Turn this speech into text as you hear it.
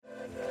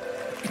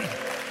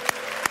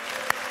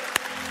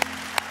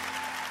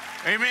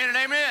Amen and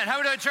amen. How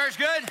we doing, church?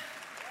 Good?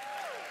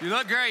 You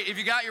look great. If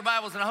you got your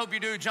Bibles, and I hope you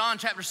do, John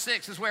chapter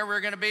 6 is where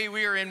we're going to be.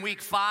 We are in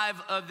week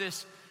 5 of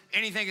this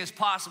Anything is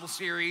Possible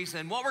series,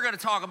 and what we're going to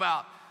talk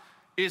about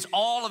is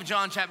all of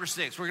John chapter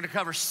 6. We're going to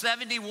cover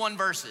 71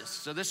 verses,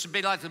 so this should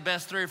be like the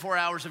best 3 or 4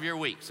 hours of your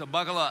week, so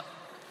buckle up.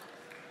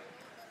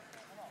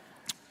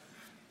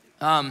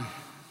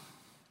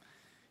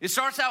 It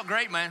starts out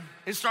great, man.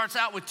 It starts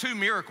out with 2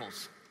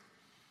 miracles,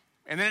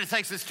 and then it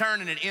takes this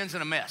turn and it ends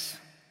in a mess.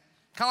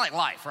 Kind of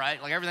like life,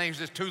 right? Like everything's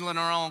just tootling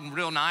along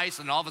real nice,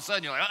 and all of a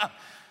sudden you're like,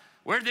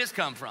 where did this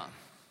come from?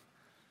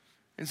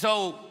 And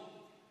so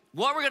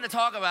what we're going to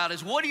talk about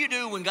is, what do you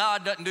do when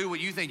God doesn't do what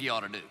you think he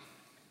ought to do?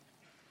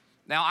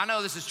 Now, I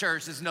know this is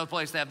church. This is no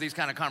place to have these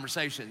kind of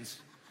conversations,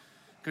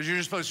 because you're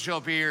just supposed to show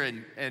up here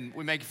and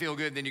we make you feel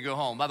good, and then you go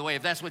home. By the way,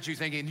 if that's what you're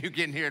thinking, you're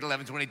getting here at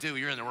 11:22,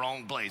 you're in the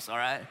wrong place, all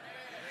right?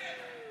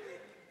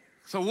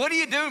 So what do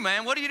you do,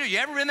 man? What do you do? You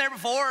ever been there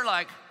before?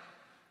 Like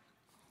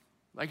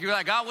you're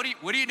like, God, what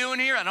are you doing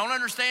here? I don't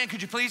understand.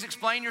 Could you please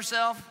explain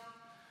yourself?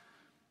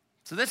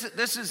 So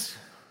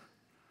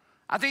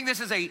I think this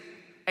is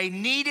a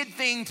needed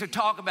thing to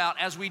talk about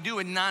as we do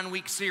a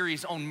 9-week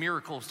series on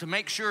miracles, to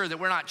make sure that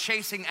we're not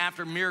chasing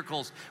after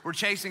miracles. We're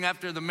chasing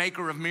after the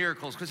maker of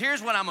miracles. Because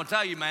here's what I'm going to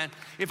tell you, man.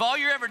 If all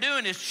you're ever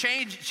doing is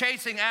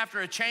chasing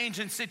after a change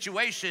in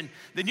situation,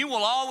 then you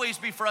will always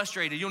be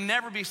frustrated. You'll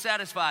never be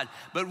satisfied.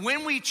 But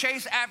when we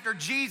chase after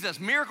Jesus,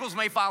 miracles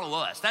may follow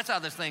us. That's how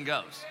this thing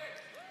goes.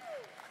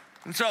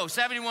 And so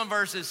 71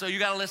 verses, so you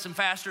got to listen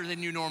faster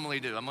than you normally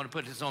do. I'm going to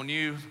put this on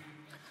you.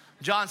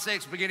 John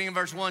 6, beginning in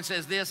verse 1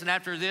 says this, and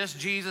after this,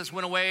 Jesus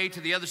went away to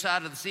the other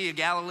side of the Sea of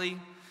Galilee,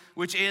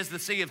 which is the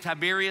Sea of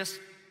Tiberias.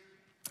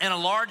 And a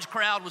large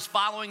crowd was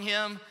following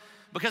him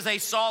because they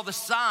saw the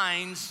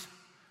signs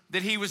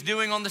that he was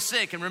doing on the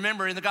sick. And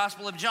remember, in the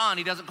Gospel of John,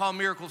 he doesn't call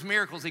miracles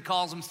miracles. He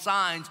calls them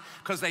signs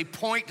because they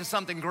point to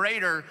something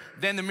greater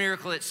than the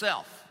miracle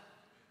itself.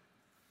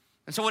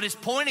 And so what it's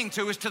pointing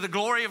to is to the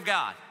glory of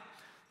God.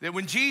 That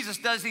when Jesus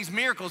does these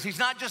miracles, he's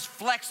not just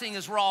flexing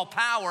his raw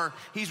power,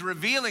 he's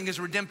revealing his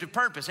redemptive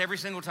purpose every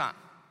single time.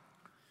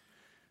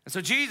 And so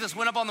Jesus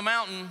went up on the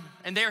mountain,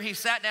 and there he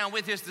sat down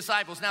with his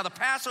disciples. Now the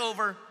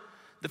Passover,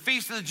 the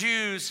feast of the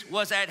Jews,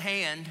 was at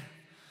hand.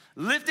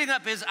 Lifting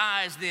up his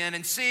eyes then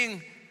and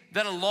seeing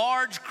that a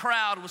large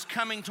crowd was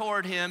coming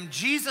toward him,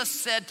 Jesus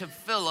said to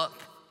Philip,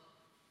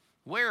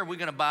 where are we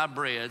going to buy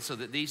bread so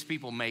that these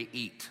people may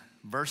eat?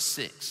 Verse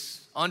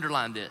 6,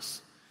 underline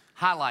this,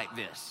 highlight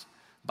this.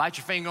 Bite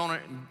your finger on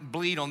it and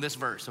bleed on this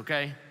verse,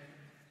 okay?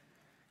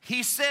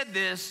 He said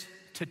this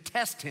to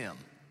test him,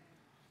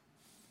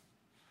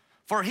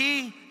 for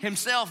he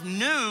himself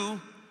knew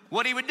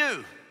what he would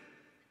do.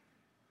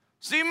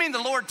 So you mean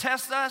the Lord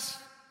tests us?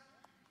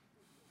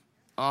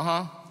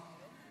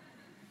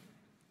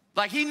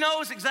 Like he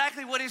knows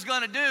exactly what he's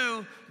gonna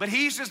do, but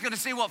he's just gonna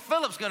see what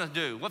Philip's gonna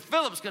do, what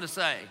Philip's gonna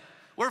say,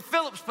 where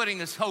Philip's putting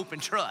his hope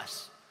and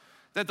trust,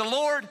 that the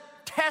Lord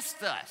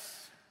tests us.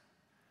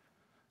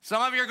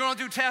 Some of you are going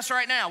through tests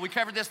right now. We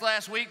covered this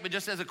last week, but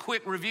just as a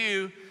quick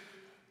review,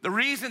 the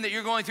reason that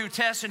you're going through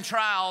tests and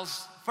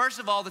trials, first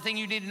of all, the thing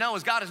you need to know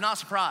is God is not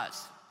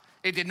surprised.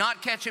 It did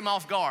not catch him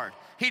off guard.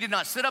 He did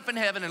not sit up in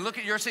heaven and look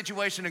at your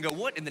situation and go,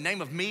 what in the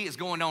name of me is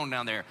going on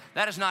down there?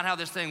 That is not how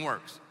this thing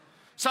works.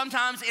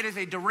 Sometimes it is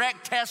a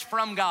direct test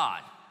from God.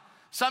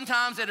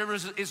 Sometimes it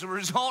is a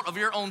result of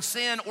your own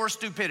sin or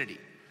stupidity.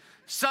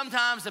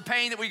 Sometimes the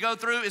pain that we go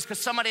through is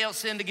because somebody else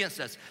sinned against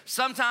us.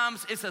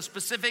 Sometimes it's a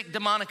specific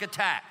demonic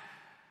attack.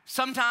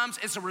 Sometimes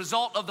it's a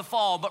result of the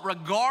fall. But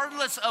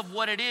regardless of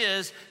what it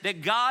is,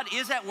 that God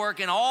is at work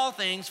in all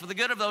things for the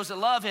good of those that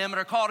love him and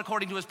are called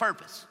according to his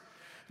purpose.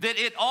 That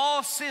it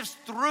all sifts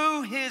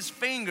through his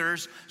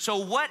fingers. So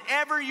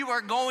whatever you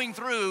are going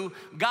through,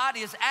 God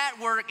is at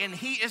work and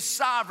he is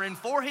sovereign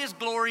for his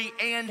glory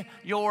and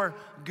your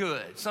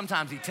good.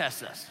 Sometimes he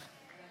tests us.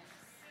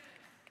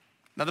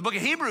 Now, the book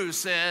of Hebrews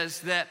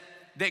says that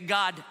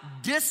God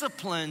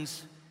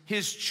disciplines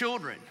his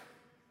children.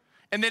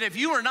 And that if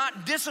you are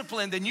not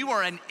disciplined, then you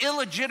are an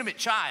illegitimate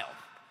child.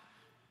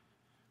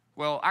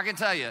 Well, I can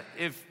tell you,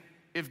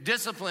 if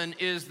discipline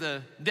is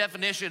the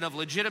definition of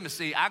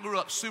legitimacy, I grew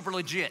up super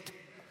legit.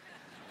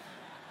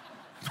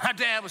 My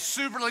dad was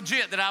super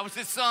legit that I was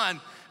his son,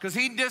 because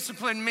he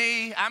disciplined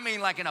me, I mean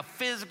like in a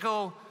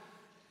physical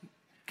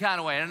kind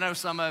of way. And I know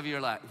some of you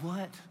are like,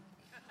 what?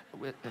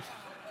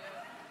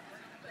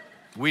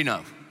 We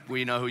know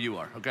who you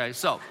are, okay?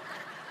 So,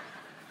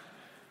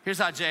 here's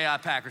how J.I.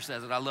 Packer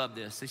says it. I love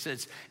this. He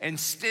says, and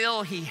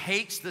still he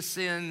hates the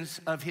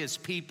sins of his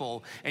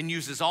people and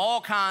uses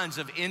all kinds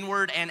of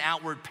inward and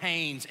outward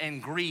pains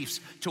and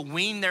griefs to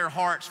wean their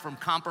hearts from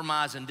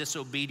compromise and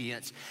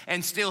disobedience.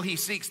 And still he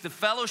seeks the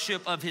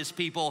fellowship of his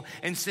people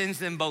and sends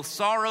them both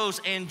sorrows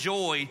and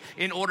joy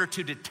in order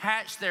to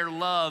detach their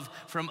love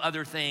from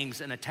other things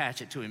and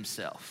attach it to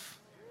himself.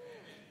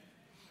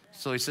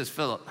 So he says,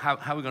 Philip, how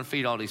are we going to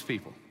feed all these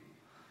people?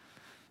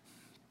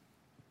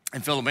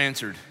 And Philip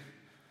answered,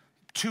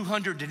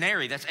 200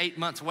 denarii, that's 8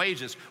 months'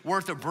 wages,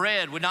 worth of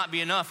bread would not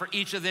be enough for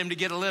each of them to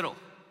get a little.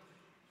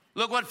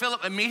 Look what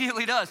Philip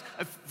immediately does.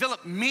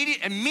 Philip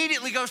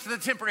immediately goes to the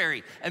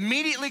temporary,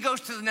 immediately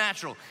goes to the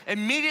natural,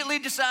 immediately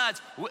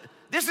decides,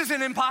 this is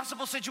an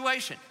impossible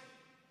situation.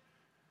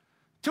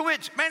 To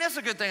which, man, that's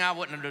a good thing I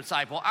wasn't a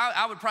disciple.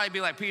 I would probably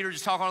be like Peter,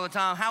 just talk all the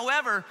time.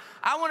 However,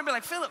 I want to be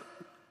like, Philip,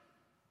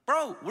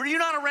 bro, were you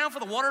not around for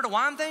the water to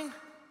wine thing?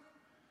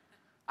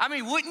 I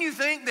mean, wouldn't you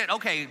think that,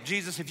 okay,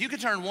 Jesus, if you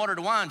could turn water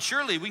to wine,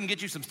 surely we can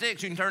get you some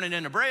sticks, you can turn it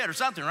into bread or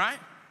something, right?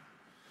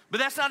 But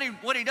that's not even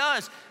what he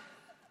does.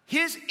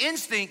 His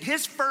instinct,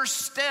 his first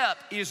step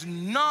is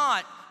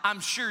not, I'm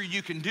sure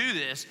you can do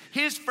this.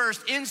 His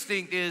first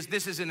instinct is,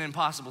 this is an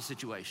impossible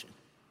situation.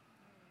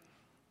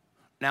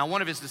 Now,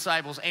 one of his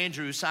disciples,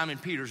 Andrew, Simon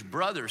Peter's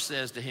brother,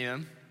 says to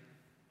him,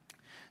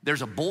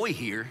 there's a boy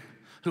here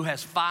who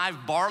has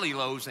 5 barley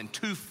loaves and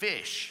 2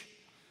 fish,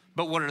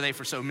 but what are they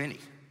for so many?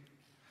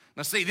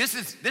 Now see, this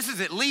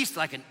is at least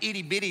like an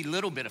itty bitty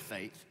little bit of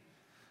faith.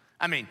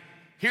 I mean,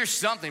 here's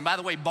something. By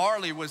the way,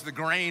 barley was the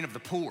grain of the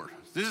poor.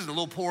 This is a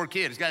little poor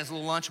kid. He's got his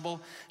little Lunchable.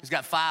 He's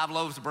got 5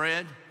 loaves of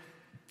bread.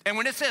 And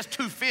when it says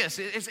 2 fish,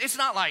 it's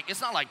not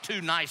like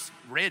 2 nice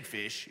red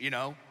fish, you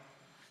know.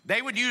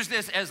 They would use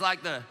this as like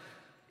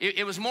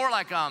it was more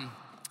like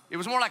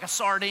a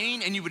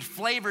sardine, and you would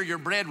flavor your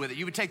bread with it.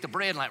 You would take the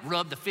bread and like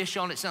rub the fish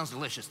on it. Sounds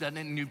delicious, doesn't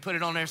it? And you put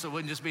it on there so it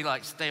wouldn't just be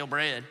like stale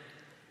bread.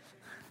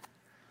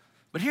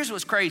 But here's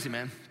what's crazy,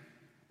 man.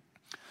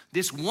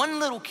 This one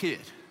little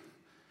kid,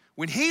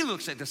 when he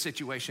looks at the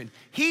situation,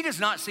 he does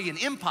not see an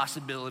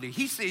impossibility.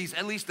 He sees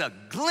at least a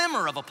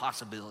glimmer of a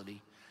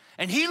possibility.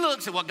 And he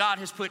looks at what God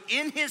has put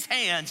in his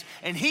hands,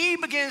 and he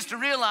begins to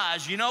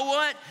realize, you know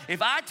what?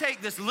 If I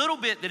take this little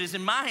bit that is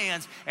in my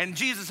hands, and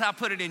Jesus, I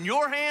put it in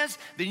your hands,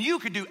 then you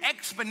could do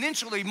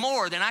exponentially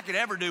more than I could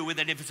ever do with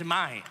it if it's in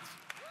my hands.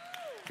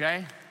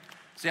 Okay?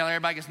 See how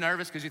everybody gets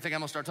nervous because you think I'm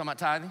going to start talking about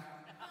tithing?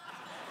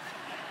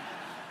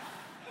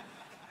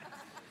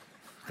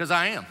 Because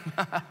I am.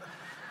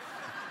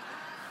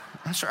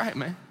 That's right,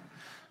 man.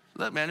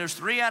 Look, man, there's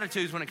 3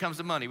 attitudes when it comes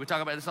to money. We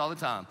talk about this all the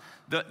time.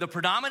 The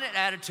predominant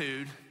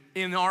attitude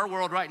in our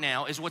world right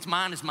now is what's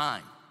mine is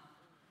mine.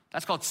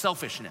 That's called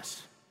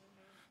selfishness.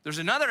 There's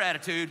another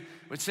attitude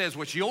which says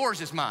what's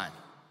yours is mine.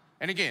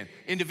 And again,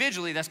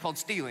 individually, that's called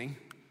stealing.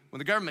 When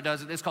the government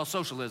does it, it's called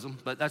socialism,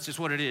 but that's just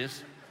what it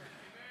is.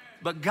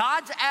 But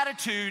God's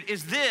attitude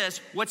is this,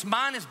 what's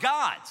mine is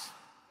God's.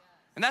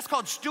 And that's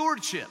called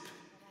stewardship.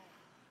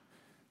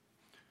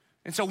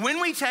 And so when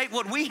we take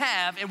what we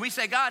have and we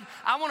say, God,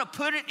 I want to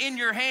put it in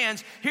your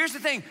hands, here's the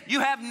thing, you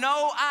have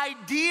no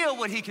idea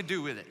what he could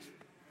do with it.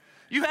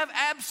 You have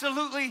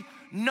absolutely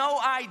no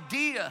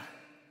idea.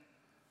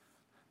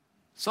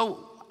 So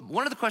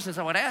one of the questions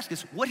I would ask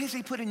is, what has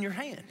he put in your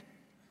hand?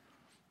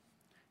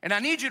 And I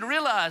need you to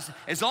realize,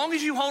 as long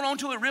as you hold on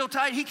to it real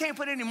tight, he can't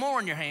put any more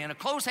in your hand. A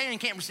closed hand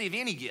can't receive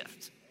any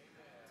gift.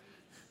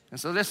 And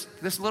so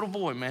this little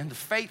boy, man, the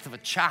faith of a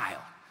child,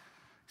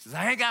 says,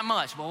 I ain't got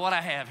much, but what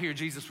I have here,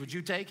 Jesus, would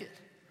you take it?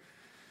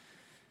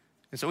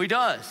 And so he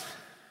does.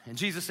 And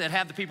Jesus said,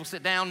 have the people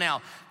sit down.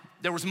 Now,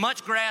 there was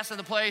much grass in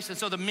the place, and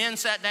so the men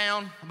sat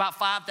down, about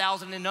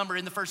 5,000 in number.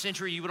 In the first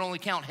century, you would only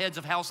count heads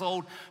of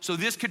household. So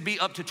this could be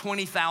up to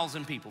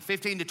 20,000 people,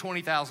 15 to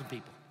 20,000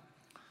 people.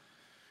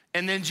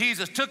 And then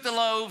Jesus took the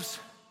loaves,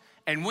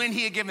 and when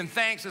he had given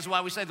thanks, that's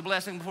why we say the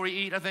blessing before you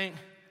eat, I think,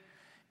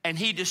 and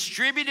he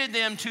distributed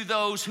them to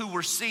those who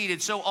were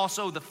seated, so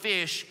also the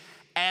fish,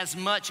 as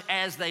much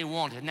as they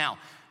wanted. Now,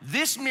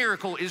 this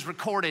miracle is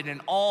recorded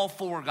in all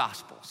 4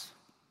 Gospels.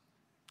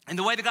 And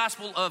the way the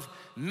Gospel of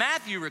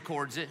Matthew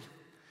records it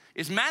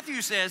is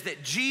Matthew says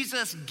that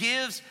Jesus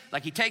gives,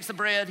 like he takes the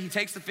bread, he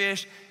takes the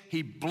fish,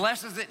 he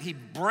blesses it, he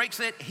breaks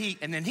it,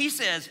 and then he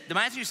says,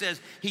 Matthew says,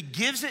 he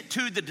gives it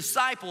to the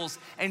disciples,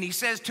 and he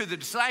says to the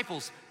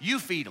disciples, you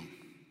feed them.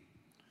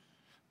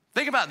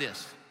 Think about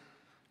this.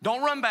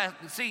 Don't run back.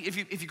 See, if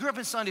you grew up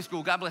in Sunday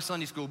school, God bless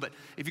Sunday school, but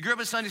if you grew up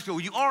in Sunday school,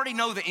 you already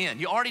know the end.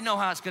 You already know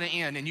how it's going to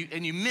end,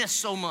 and you miss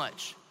so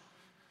much.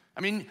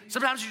 I mean,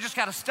 sometimes you just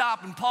got to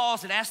stop and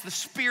pause and ask the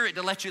Spirit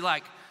to let you,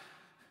 like,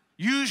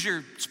 use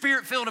your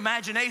Spirit-filled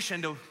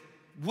imagination to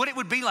what it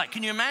would be like.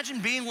 Can you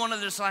imagine being one of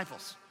the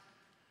disciples?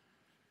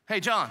 Hey,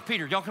 John,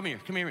 Peter, y'all come here.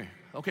 Come here.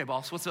 Okay,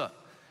 boss, what's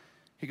up?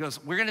 He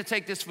goes, we're going to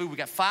take this food. We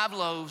got 5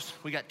 loaves.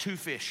 We got 2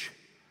 fish.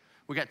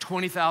 We got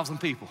 20,000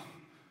 people.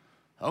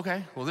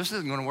 Okay, well, this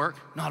isn't gonna work.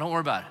 No, don't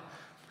worry about it.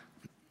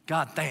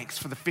 God, thanks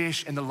for the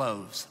fish and the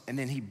loaves. And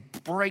then he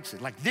breaks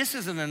it. Like, this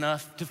isn't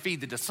enough to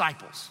feed the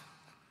disciples.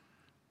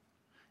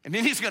 And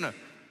then he's gonna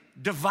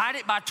divide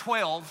it by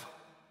 12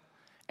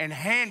 and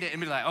hand it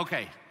and be like,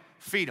 okay,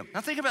 feed them.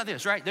 Now think about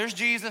this, right? There's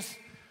Jesus,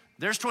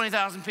 there's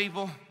 20,000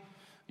 people,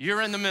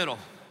 you're in the middle.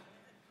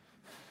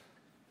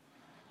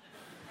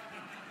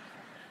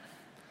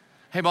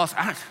 Hey, boss,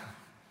 I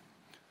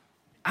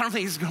don't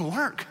think this is gonna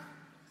work.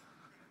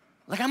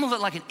 Like, I'm gonna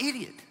look like an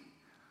idiot.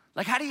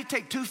 Like, how do you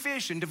take 2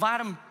 fish and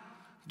divide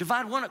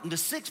one up into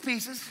 6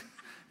 pieces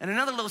and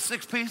another little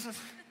 6 pieces?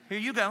 Here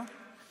you go.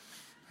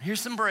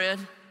 Here's some bread.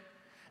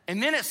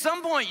 And then at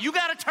some point, you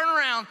gotta turn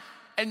around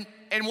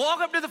and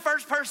walk up to the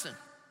first person.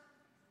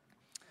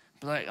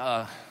 Be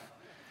like,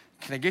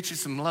 can I get you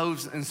some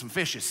loaves and some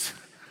fishes?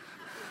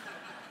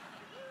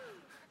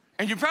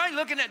 And you're probably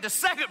looking at the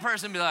second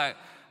person and be like,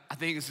 I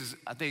think this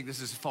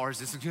is as far as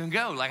this is gonna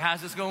go. Like,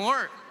 how's this gonna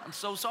work? I'm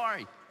so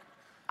sorry.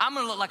 I'm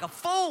gonna look like a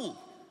fool.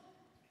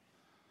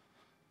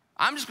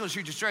 I'm just gonna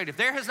shoot you straight. If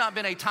there has not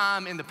been a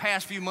time in the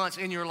past few months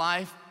in your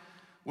life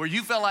where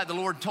you felt like the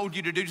Lord told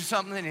you to do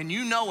something and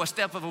you know a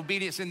step of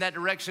obedience in that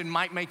direction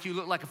might make you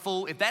look like a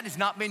fool, if that has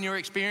not been your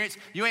experience,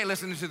 you ain't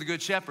listening to the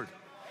Good Shepherd.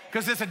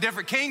 Because it's a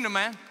different kingdom,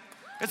 man.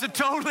 It's a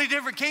totally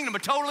different kingdom, a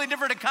totally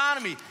different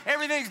economy.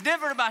 Everything's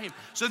different about him.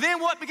 So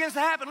then what begins to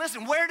happen?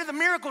 Listen, where did the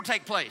miracle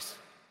take place?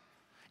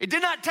 It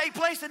did not take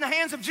place in the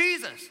hands of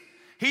Jesus.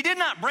 He did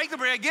not break the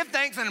bread, give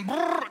thanks, and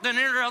then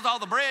there goes all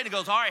the bread. He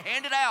goes, all right,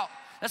 hand it out.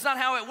 That's not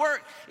how it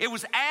worked. It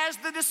was as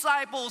the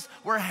disciples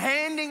were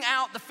handing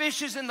out the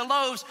fishes and the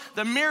loaves,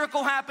 the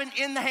miracle happened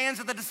in the hands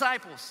of the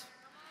disciples.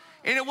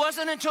 And it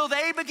wasn't until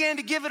they began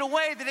to give it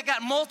away that it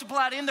got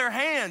multiplied in their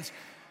hands.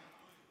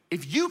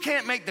 If you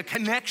can't make the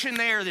connection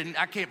there, then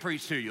I can't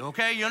preach to you,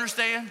 okay? You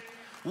understand?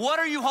 What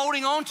are you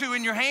holding on to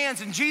in your hands?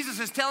 And Jesus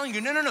is telling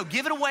you, no,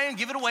 give it away and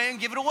give it away and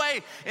give it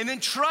away. And then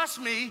trust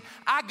me,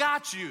 I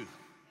got you.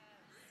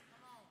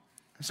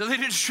 So they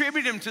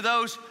distributed them to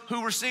those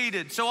who were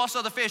seated. So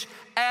also the fish,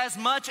 as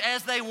much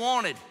as they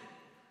wanted.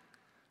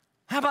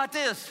 How about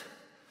this?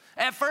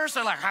 At first,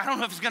 they're like, I don't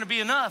know if it's gonna be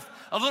enough.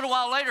 A little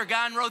while later, a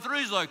guy in row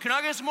 3 is like, can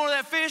I get some more of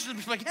that fish? And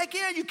he's like, heck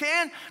yeah, you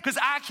can, because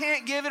I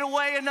can't give it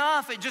away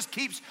enough. It just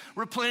keeps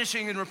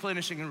replenishing and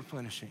replenishing and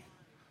replenishing.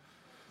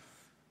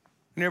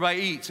 And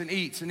everybody eats and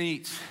eats and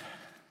eats.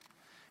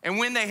 And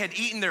when they had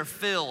eaten their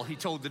fill, he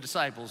told the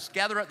disciples,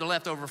 gather up the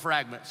leftover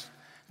fragments,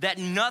 that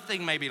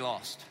nothing may be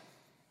lost.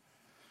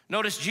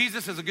 Notice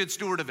Jesus is a good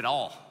steward of it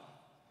all.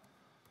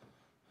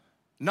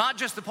 Not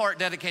just the part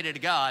dedicated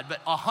to God,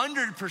 but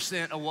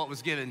 100% of what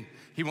was given,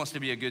 he wants to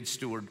be a good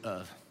steward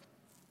of.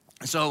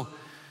 So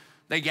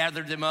they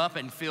gathered them up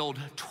and filled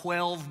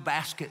 12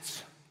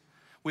 baskets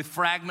with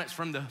fragments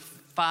from the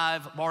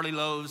 5 barley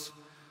loaves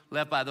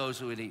left by those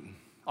who had eaten.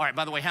 All right,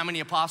 by the way, how many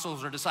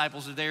apostles or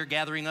disciples are there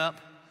gathering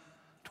up?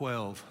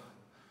 12.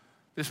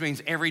 This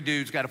means every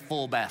dude's got a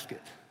full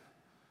basket.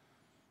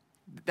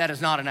 That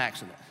is not an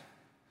accident.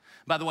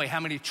 By the way, how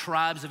many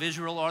tribes of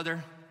Israel are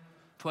there?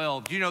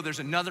 12. Do you know there's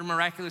another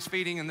miraculous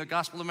feeding in the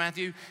Gospel of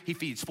Matthew? He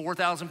feeds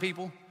 4,000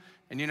 people.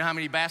 And you know how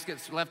many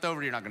baskets left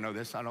over? You're not gonna know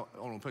this. I don't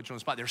want to put you on the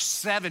spot. There's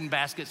 7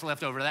 baskets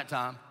left over that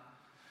time.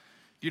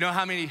 Do you know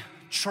how many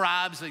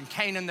tribes in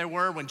Canaan there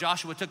were when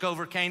Joshua took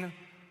over Canaan?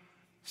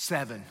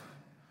 7.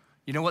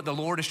 You know what the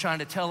Lord is trying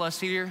to tell us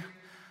here?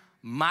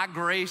 My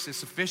grace is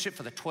sufficient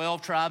for the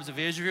 12 tribes of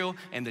Israel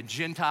and the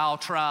Gentile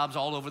tribes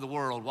all over the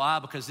world. Why?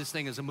 Because this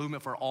thing is a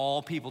movement for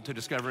all people to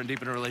discover and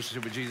deepen a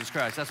relationship with Jesus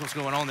Christ. That's what's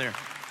going on there.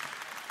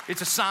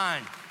 It's a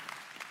sign.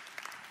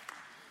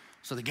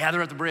 So they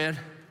gather up the bread.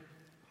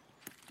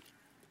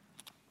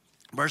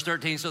 Verse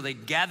 13, so they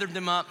gathered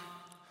them up,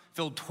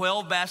 filled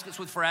 12 baskets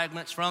with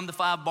fragments from the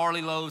 5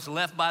 barley loaves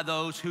left by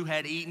those who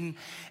had eaten.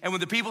 And when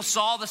the people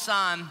saw the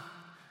sign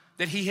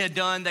that he had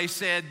done, they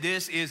said,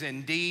 this is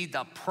indeed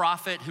the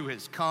prophet who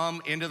has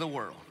come into the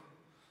world.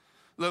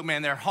 Look,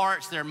 man, their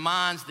hearts, their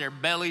minds, their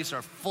bellies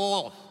are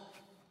full.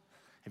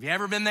 Have you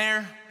ever been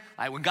there?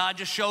 Like when God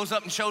just shows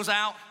up and shows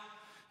out?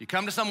 You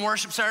come to some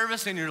worship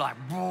service and you're like,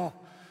 oh,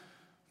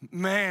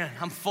 man,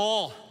 I'm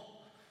full.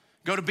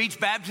 Go to beach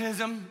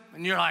baptism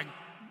and you're like,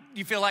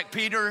 you feel like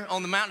Peter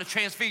on the mountain of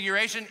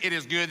transfiguration? It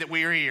is good that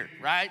we are here,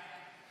 right?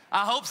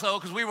 I hope so,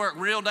 because we work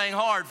real dang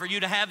hard for you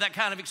to have that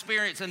kind of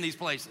experience in these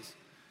places.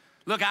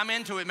 Look, I'm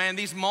into it, man.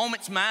 These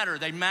moments matter.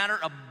 They matter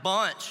a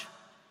bunch.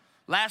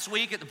 Last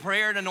week at the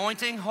prayer and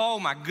anointing, oh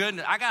my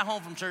goodness. I got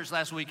home from church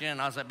last weekend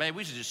and I was like, babe,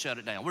 we should just shut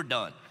it down. We're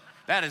done.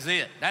 That is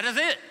it. That is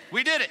it.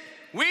 We did it.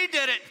 We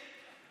did it.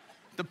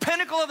 The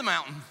pinnacle of the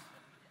mountain.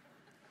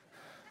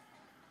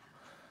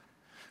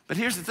 But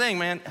here's the thing,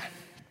 man.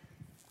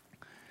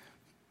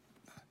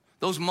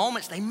 Those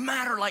moments, they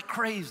matter like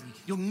crazy.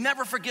 You'll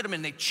never forget them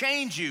and they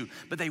change you,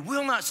 but they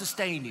will not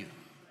sustain you.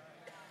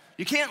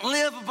 You can't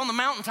live up on the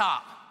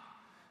mountaintop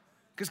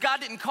because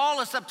God didn't call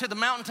us up to the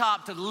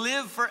mountaintop to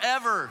live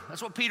forever.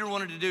 That's what Peter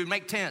wanted to do,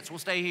 make tents. We'll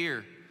stay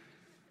here.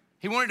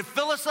 He wanted to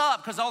fill us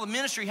up because all the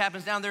ministry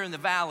happens down there in the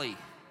valley.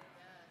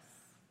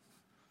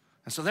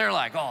 And so they're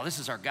like, oh, this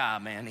is our guy,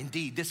 man.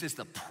 Indeed, this is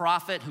the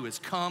prophet who has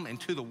come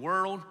into the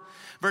world.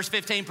 Verse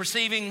 15,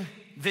 perceiving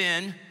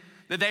then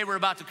that they were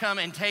about to come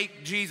and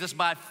take Jesus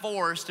by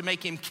force to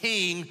make him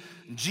king,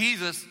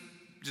 Jesus,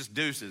 just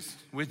deuces,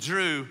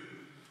 withdrew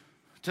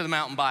to the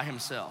mountain by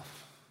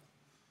himself.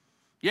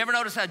 You ever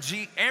notice how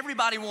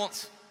everybody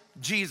wants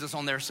Jesus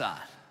on their side?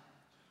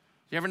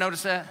 You ever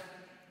notice that?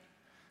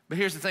 But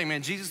here's the thing,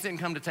 man. Jesus didn't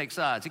come to take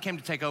sides. He came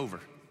to take over.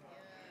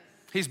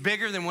 He's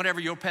bigger than whatever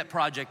your pet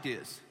project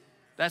is.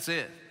 That's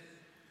it.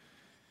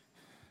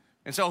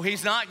 And so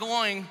he's not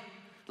going,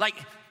 like,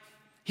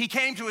 he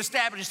came to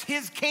establish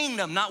his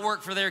kingdom, not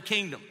work for their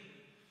kingdom.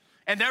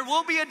 And there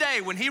will be a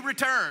day when he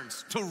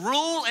returns to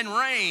rule and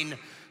reign,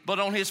 but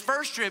on his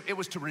first trip, it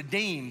was to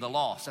redeem the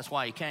lost. That's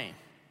why he came.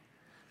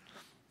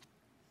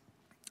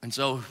 And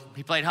so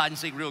he played hide and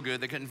seek real good.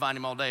 They couldn't find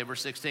him all day.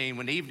 Verse 16,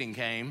 when evening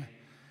came,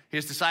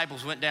 his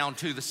disciples went down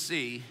to the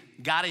sea,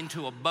 got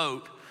into a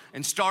boat,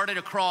 and started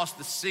across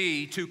the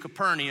sea to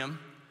Capernaum.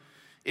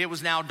 It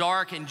was now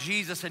dark, and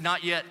Jesus had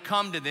not yet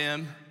come to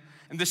them.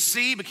 And the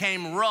sea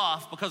became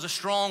rough because a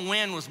strong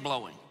wind was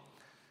blowing.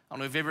 I don't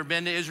know if you've ever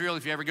been to Israel.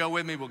 If you ever go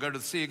with me, we'll go to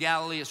the Sea of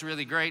Galilee. It's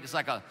really great. It's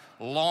like a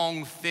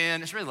long,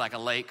 thin, it's really like a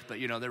lake, but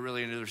they're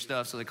really into their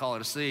stuff, so they call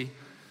it a sea.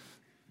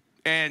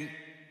 And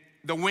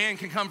the wind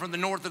can come from the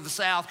north or the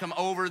south, come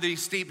over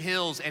these steep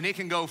hills, and it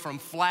can go from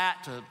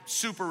flat to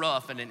super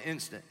rough in an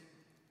instant.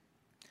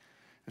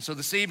 And so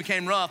the sea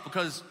became rough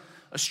because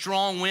a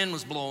strong wind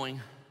was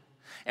blowing.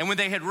 And when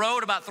they had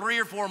rowed about 3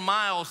 or 4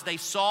 miles, they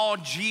saw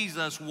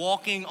Jesus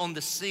walking on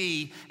the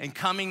sea and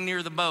coming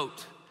near the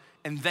boat.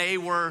 And they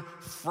were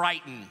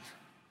frightened.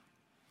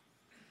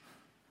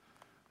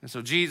 And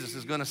so Jesus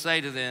is going to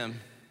say to them,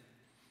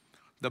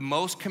 the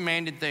most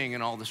commanded thing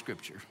in all the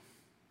scripture,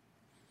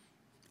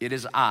 it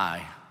is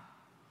I,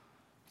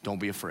 don't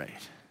be afraid.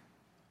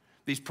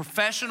 These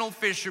professional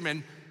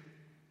fishermen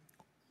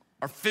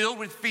are filled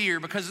with fear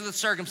because of the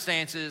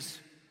circumstances.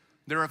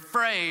 They're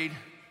afraid.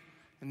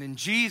 And then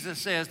Jesus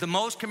says, the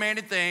most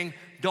commanded thing,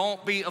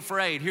 don't be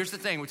afraid. Here's the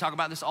thing, we talk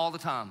about this all the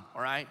time,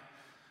 all right?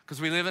 Because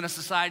we live in a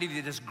society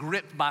that is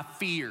gripped by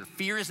fear.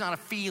 Fear is not a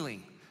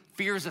feeling.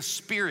 Fear is a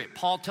spirit.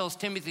 Paul tells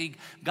Timothy,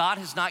 God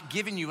has not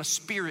given you a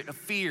spirit of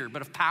fear,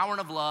 but of power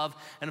and of love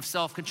and of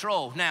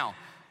self-control. Now,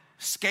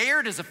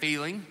 scared is a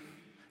feeling,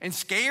 and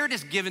scared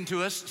is given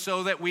to us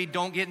so that we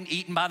don't get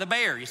eaten by the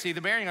bear. You see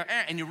the bear,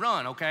 and you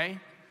run, okay?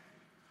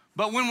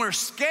 But when we're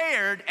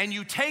scared and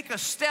you take a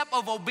step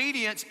of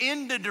obedience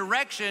in the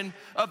direction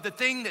of the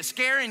thing that's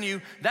scaring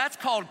you, that's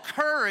called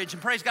courage,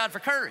 and praise God for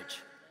courage.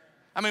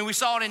 I mean, we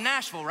saw it in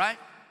Nashville, right?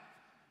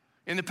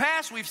 In the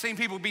past, we've seen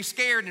people be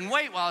scared and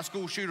wait while a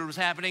school shooter was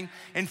happening,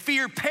 and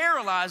fear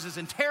paralyzes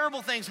and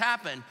terrible things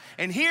happen.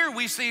 And here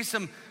we see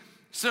some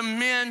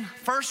men,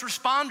 first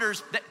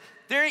responders, that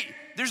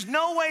there's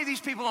no way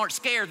these people aren't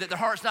scared, that their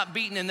heart's not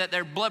beating and that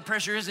their blood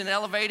pressure isn't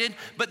elevated,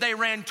 but they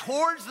ran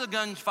towards the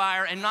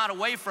gunfire and not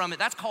away from it.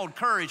 That's called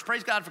courage.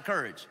 Praise God for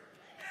courage.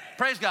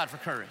 Praise God for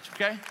courage,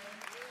 okay?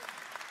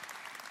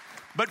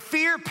 But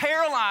fear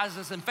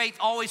paralyzes and faith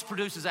always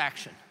produces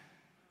action.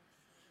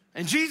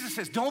 And Jesus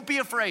says, don't be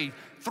afraid.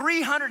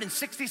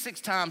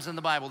 366 times in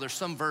the Bible, there's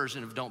some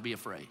version of don't be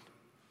afraid.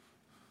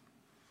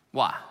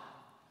 Why?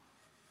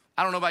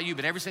 I don't know about you,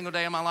 but every single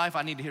day of my life,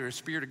 I need to hear the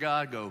Spirit of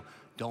God go,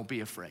 don't be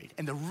afraid.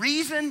 And the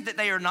reason that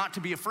they are not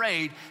to be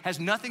afraid has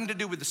nothing to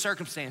do with the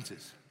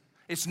circumstances.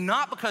 It's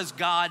not because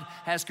God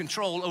has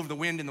control over the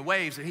wind and the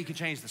waves that he can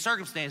change the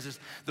circumstances.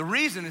 The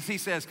reason is he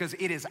says, because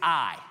it is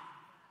I,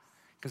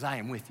 because I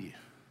am with you.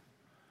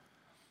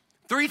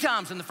 3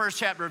 times in the first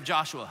chapter of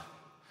Joshua,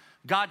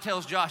 God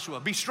tells Joshua,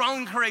 be strong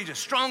and courageous,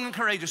 strong and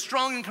courageous,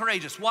 strong and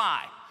courageous.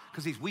 Why?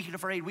 Because he's weak and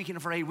afraid, weak and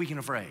afraid, weak and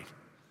afraid.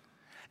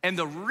 And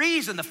the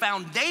reason, the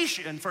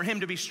foundation for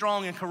him to be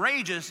strong and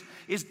courageous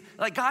is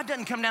like God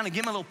doesn't come down and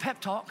give him a little pep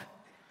talk.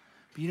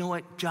 But you know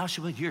what,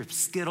 Joshua, you're a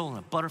skittle and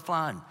a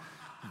butterfly and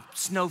a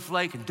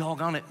snowflake and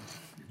doggone it,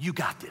 you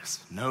got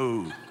this.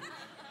 No,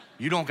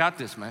 you don't got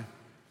this, man.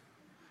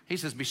 He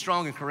says, be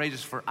strong and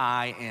courageous for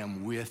I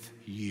am with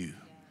you.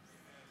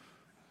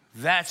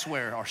 That's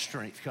where our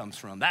strength comes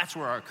from. That's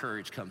where our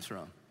courage comes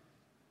from.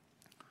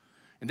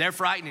 And they're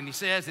frightened, and he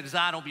says, it is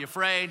I, don't be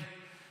afraid.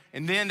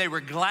 And then they were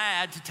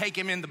glad to take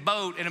him in the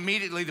boat, and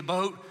immediately the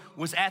boat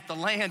was at the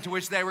land to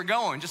which they were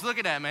going. Just look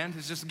at that, man.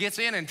 It just gets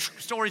in and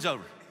story's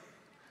over.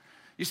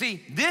 You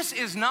see, this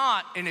is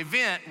not an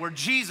event where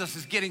Jesus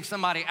is getting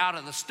somebody out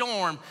of the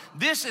storm.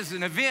 This is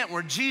an event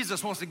where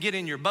Jesus wants to get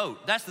in your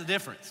boat. That's the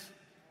difference.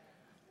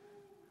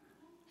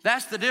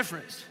 That's the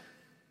difference.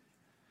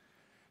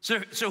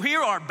 So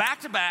here are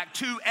back-to-back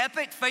 2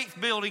 epic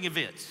faith-building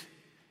events,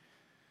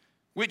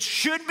 which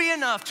should be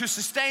enough to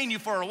sustain you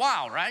for a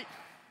while, right?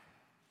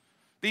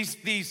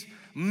 These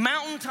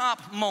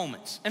mountaintop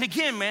moments. And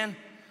again, man,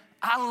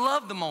 I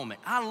love the moment.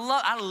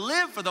 I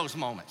live for those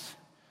moments.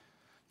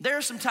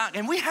 There's some time,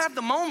 and we have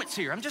the moments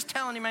here. I'm just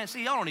telling you, man,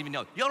 see, y'all don't even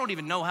know. Y'all don't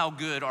even know how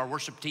good our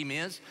worship team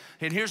is.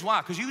 And here's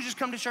why, because you just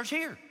come to church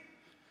here.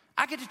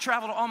 I get to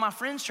travel to all my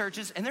friends'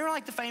 churches, and they're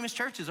like the famous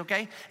churches,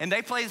 okay? And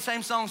they play the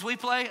same songs we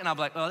play, and I'm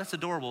like, oh, that's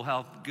adorable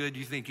how good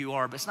you think you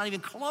are, but it's not even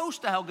close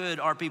to how good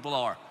our people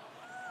are.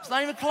 It's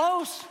not even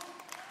close.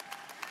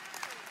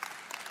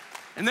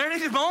 And there are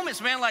these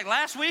moments, man, like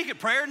last week at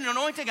prayer and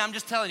anointing, I'm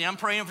just telling you, I'm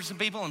praying for some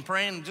people and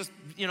praying, just,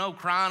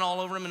 crying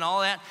all over them and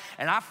all that.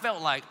 And I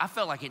felt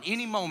like in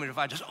any moment, if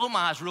I just open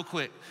my eyes real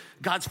quick,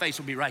 God's face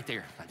will be right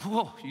there. Like,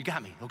 whoa, you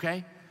got me,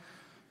 okay?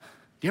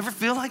 Do you ever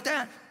feel like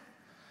that?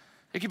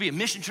 It could be a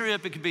mission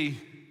trip. It could be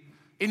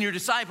in your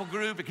disciple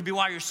group. It could be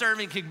while you're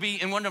serving. It could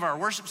be in one of our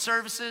worship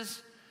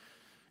services.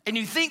 And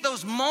you think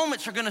those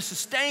moments are going to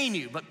sustain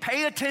you, but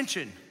pay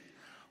attention.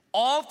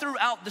 All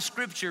throughout the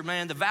scripture,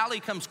 man, the valley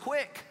comes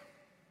quick.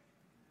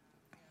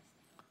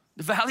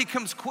 The valley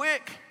comes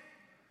quick.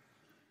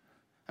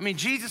 I mean,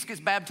 Jesus gets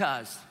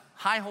baptized.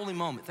 High holy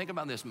moment. Think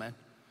about this, man.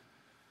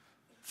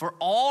 for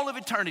all of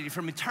eternity,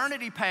 from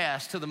eternity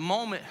past to the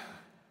moment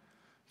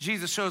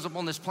Jesus shows up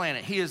on this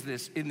planet, he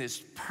is in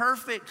this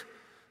perfect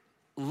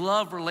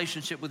love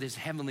relationship with his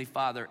heavenly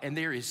Father, and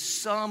there is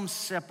some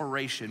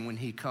separation when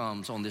he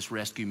comes on this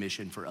rescue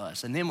mission for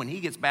us. And then when he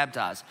gets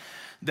baptized,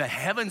 the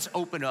heavens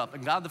open up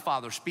and God the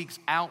Father speaks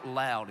out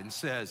loud and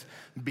says,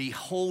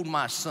 "Behold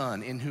my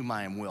Son in whom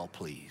I am well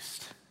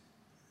pleased."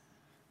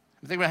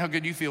 Think about how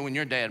good you feel when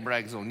your dad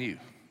brags on you.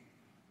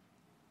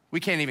 We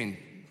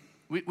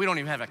don't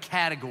even have a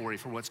category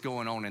for what's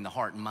going on in the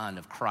heart and mind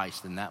of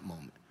Christ in that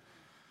moment.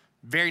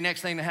 Very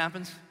next thing that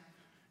happens,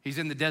 he's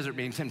in the desert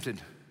being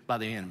tempted by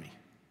the enemy.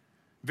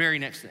 Very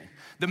next thing.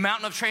 The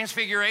mountain of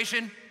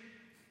transfiguration,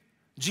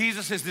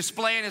 Jesus is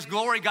displaying his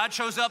glory. God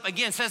shows up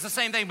again, says the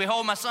same thing.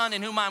 "Behold my Son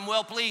in whom I'm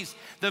well pleased."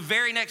 The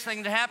very next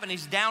thing to happen,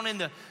 he's down in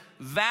the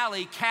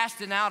valley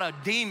casting out a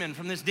demon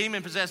from this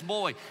demon-possessed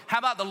boy. How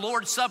about the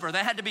Lord's Supper?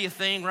 That had to be a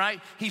thing,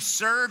 right? He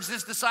serves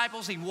his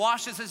disciples. He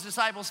washes his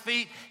disciples'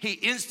 feet. He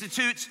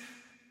institutes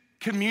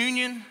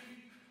communion.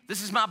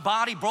 This is my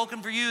body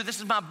broken for you. This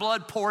is my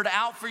blood poured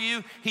out for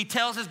you. He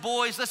tells his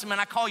boys, "Listen, man,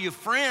 I call you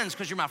friends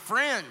because you're my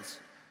friends."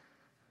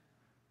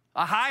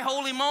 A high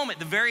holy moment.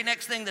 The very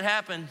next thing that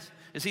happens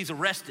is he's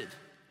arrested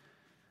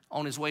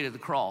on his way to the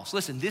cross.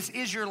 Listen, this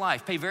is your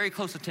life. Pay very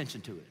close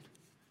attention to it.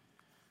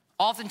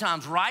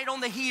 Oftentimes, right on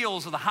the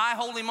heels of the high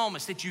holy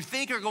moments that you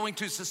think are going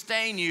to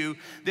sustain you,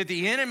 that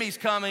the enemy's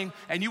coming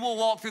and you will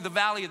walk through the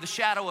valley of the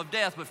shadow of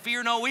death, but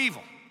fear no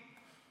evil.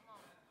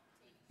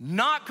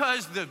 Not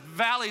because the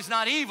valley's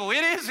not evil.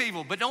 It is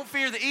evil, but don't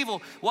fear the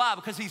evil. Why?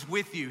 Because he's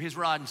with you, his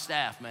rod and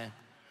staff, man.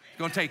 He's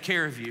gonna take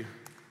care of you.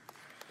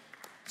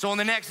 So on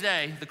the next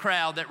day, the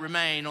crowd that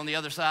remained on the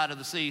other side of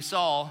the sea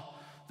saw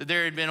that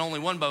there had been only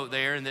one boat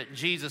there and that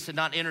Jesus had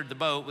not entered the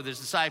boat with his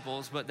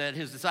disciples, but that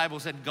his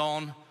disciples had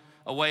gone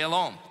away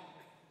alone.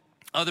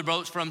 Other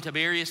boats from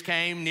Tiberias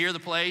came near the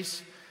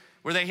place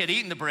where they had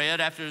eaten the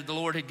bread after the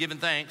Lord had given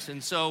thanks.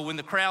 And so when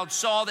the crowd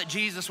saw that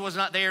Jesus was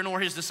not there nor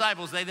his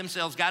disciples, they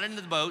themselves got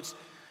into the boats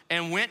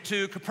and went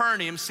to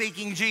Capernaum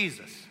seeking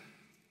Jesus.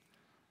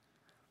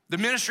 The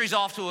ministry's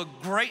off to a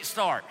great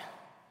start.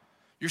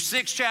 You're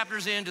 6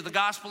 chapters into the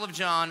Gospel of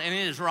John, and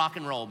it is rock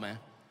and roll, man.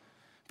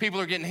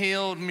 People are getting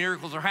healed,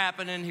 miracles are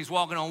happening, he's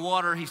walking on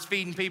water, he's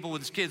feeding people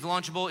with his kids'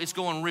 Lunchable. It's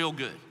going real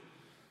good.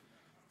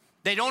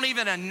 They don't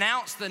even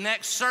announce the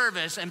next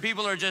service, and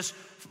people are just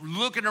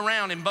looking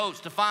around in boats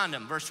to find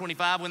him. Verse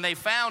 25, when they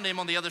found him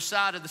on the other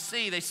side of the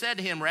sea, they said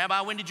to him, "Rabbi,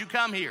 when did you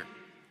come here?"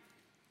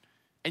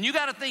 And you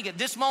got to think, at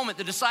this moment,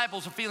 the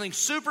disciples are feeling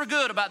super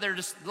good about their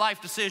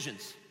life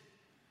decisions.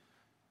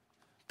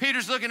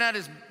 Peter's looking at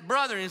his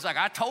brother, and he's like,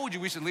 "I told you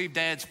we should leave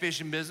Dad's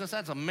fishing business.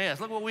 That's a mess.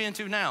 Look what we're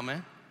into now,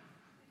 man."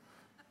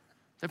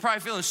 They're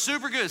probably feeling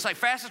super good. It's like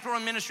fastest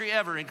growing ministry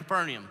ever in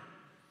Capernaum.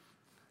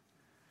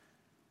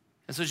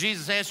 And so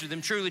Jesus answered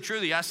them, "Truly,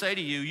 truly, I say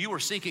to you, you are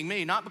seeking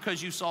me, not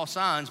because you saw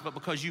signs, but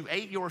because you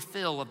ate your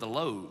fill of the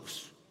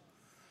loaves.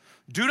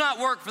 Do not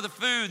work for the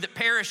food that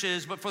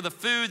perishes, but for the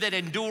food that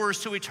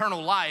endures to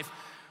eternal life,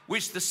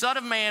 which the Son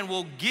of Man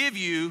will give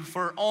you,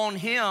 for on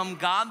him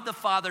God the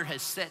Father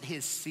has set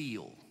his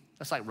seal."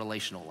 That's like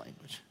relational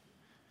language.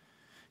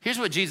 Here's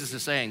what Jesus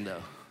is saying,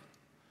 though.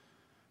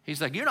 He's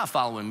like, "You're not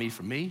following me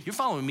for me. You're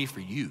following me for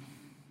you.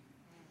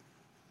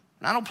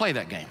 And I don't play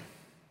that game.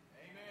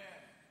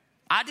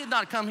 I did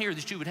not come here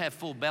that you would have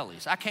full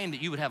bellies. I came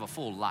that you would have a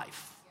full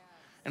life.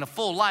 And a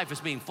full life is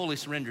being fully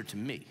surrendered to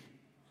me."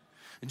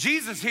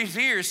 Jesus is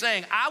here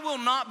saying, I will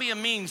not be a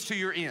means to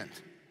your end.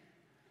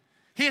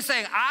 He is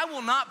saying, I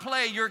will not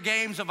play your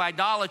games of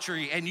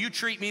idolatry and you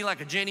treat me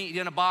like a genie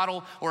in a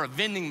bottle or a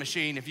vending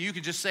machine. If you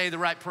could just say the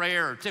right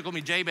prayer or tickle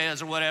me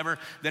Jabez or whatever,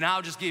 then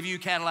I'll just give you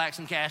Cadillacs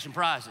and cash and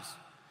prizes.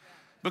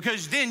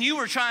 Because then you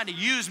were trying to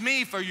use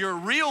me for your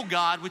real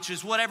God, which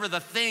is whatever the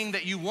thing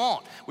that you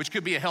want, which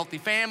could be a healthy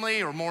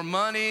family or more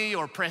money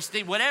or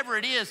prestige, whatever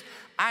it is.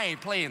 I ain't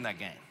playing that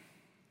game.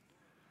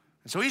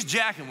 And so he's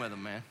jacking with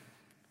them, man.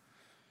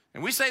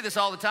 And we say this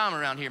all the time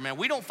around here, man.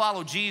 We don't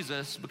follow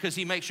Jesus because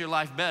he makes your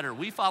life better.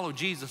 We follow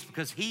Jesus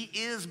because he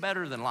is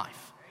better than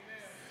life.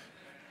 Amen.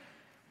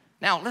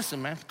 Now,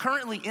 listen, man.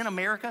 Currently in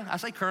America, I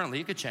say currently,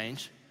 it could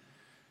change.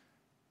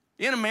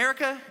 In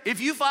America, if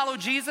you follow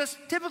Jesus,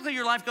 typically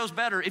your life goes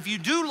better if you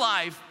do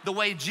life the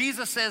way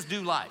Jesus says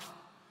do life.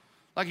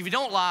 Like if you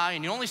don't lie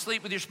and you only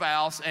sleep with your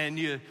spouse and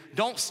you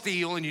don't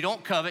steal and you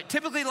don't covet,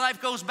 typically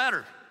life goes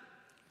better.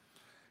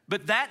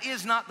 But that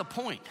is not the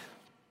point.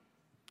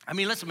 I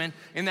mean, listen, man,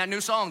 in that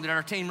new song that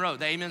our team wrote,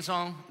 the Amen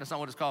song, that's not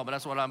what it's called, but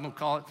that's what I'm gonna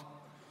call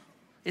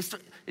it.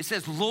 It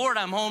says, Lord,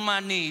 I'm on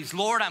my knees.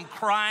 Lord, I'm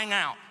crying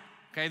out.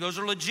 Okay, those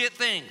are legit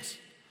things.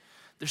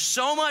 There's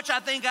so much I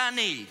think I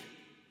need.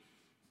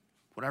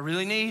 What I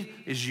really need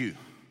is you.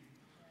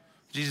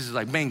 Jesus is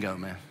like, bingo,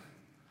 man.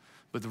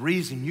 But the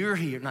reason you're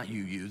here, not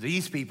you,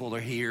 these people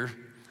are here,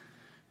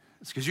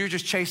 it's because you're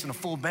just chasing a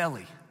full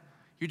belly.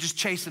 You're just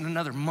chasing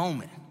another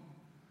moment.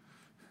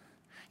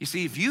 You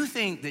see, if you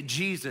think that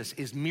Jesus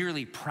is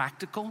merely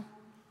practical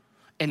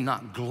and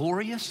not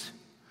glorious,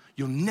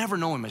 you'll never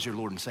know him as your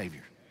Lord and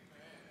Savior.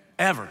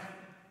 Ever.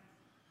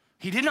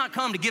 He did not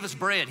come to give us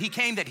bread. He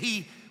came that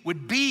he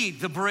would be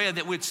the bread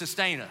that would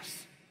sustain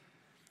us.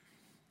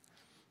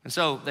 And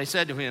so they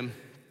said to him,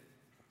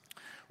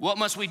 what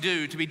must we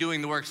do to be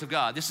doing the works of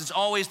God? This is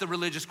always the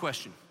religious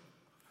question.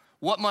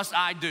 What must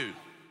I do?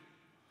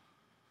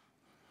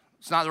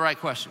 It's not the right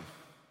question.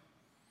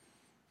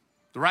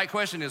 The right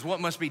question is,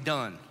 what must be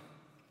done?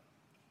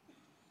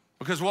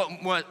 Because what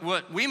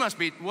we must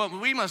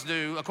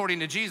do,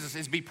 according to Jesus,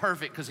 is be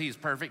perfect because he is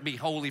perfect, be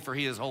holy for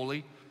he is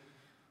holy.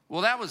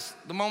 Well, that was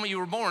the moment you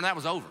were born, that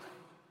was over.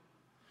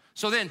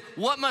 So then,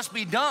 what must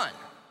be done?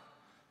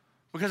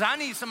 Because I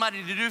need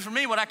somebody to do for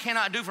me what I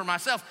cannot do for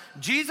myself.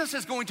 Jesus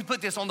is going to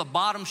put this on the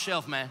bottom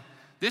shelf, man.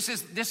 This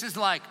is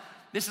like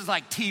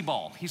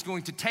T-ball. He's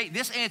going to take,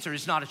 this answer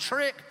is not a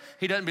trick.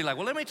 He doesn't be like,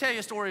 well, let me tell you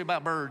a story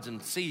about birds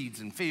and seeds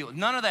and fields.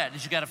 None of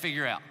that you got to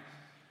figure out.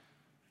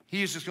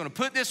 He is just going to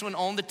put this one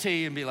on the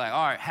tee and be like,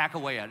 all right, hack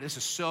away at it. This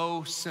is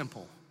so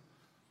simple.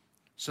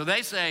 So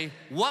they say,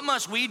 what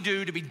must we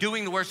do to be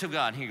doing the works of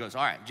God? And he goes,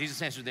 all right,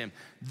 Jesus answered them,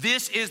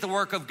 this is the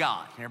work of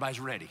God. And everybody's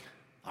ready.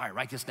 All right,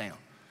 write this down.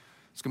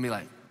 It's going to be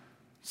like,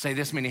 say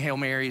this many Hail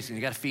Marys and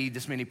you got to feed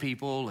this many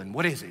people. And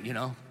what is it,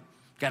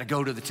 Got to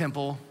go to the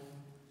temple.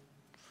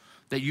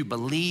 That you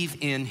believe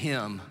in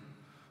him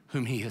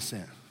whom he has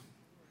sent.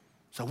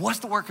 So what's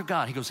the work of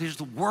God? He goes, here's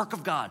the work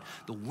of God.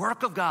 The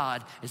work of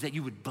God is that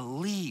you would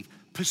believe.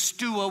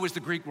 Pisteuo is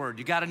the Greek word.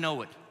 You got to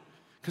know it.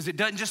 Because it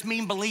doesn't just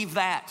mean believe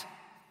that.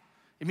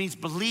 It means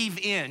believe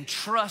in,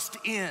 trust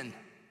in.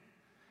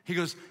 He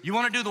goes, you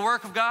want to do the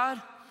work of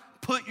God?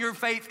 Put your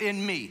faith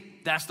in me.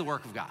 That's the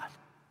work of God.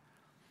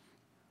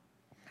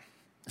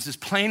 It's as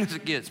plain as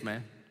it gets,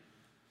 man.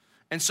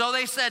 And so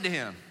they said to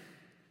him,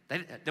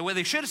 the way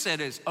they should have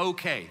said is,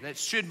 okay, that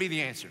should be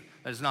the answer.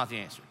 That is not the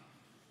answer.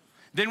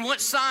 Then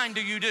what sign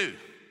do you do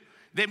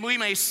that we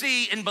may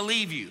see and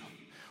believe you?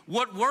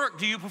 What work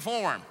do you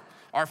perform?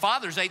 Our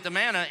fathers ate the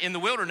manna in the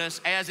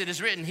wilderness, as it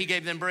is written, he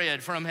gave them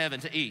bread from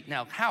heaven to eat.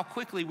 Now, how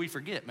quickly we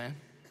forget, man.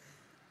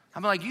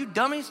 I'm like, you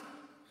dummies,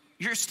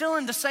 you're still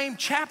in the same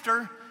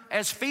chapter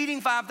as feeding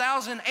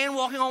 5,000 and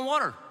walking on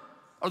water.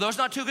 Are those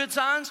not two good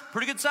signs?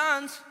 Pretty good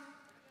signs.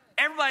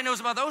 Everybody knows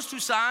about those two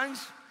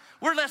signs.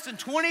 We're less than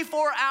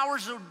 24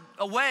 hours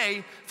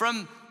away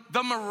from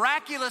the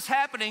miraculous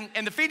happening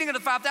and the feeding of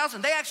the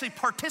 5,000. They actually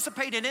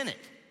participated in it.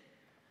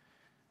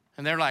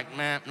 And they're like,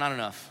 man, not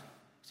enough.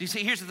 You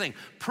see, here's the thing.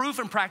 Proof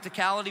and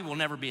practicality will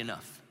never be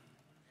enough.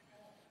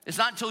 It's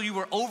not until you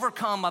were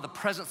overcome by the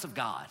presence of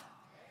God.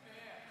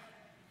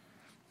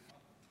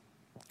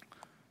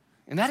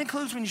 And that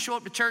includes when you show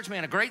up to church,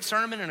 man. A great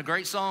sermon and a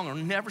great song will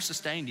never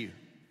sustain you.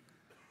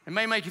 It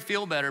may make you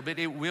feel better, but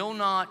it will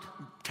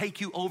not take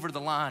you over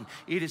the line.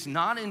 It is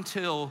not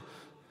until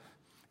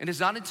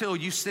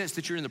you sense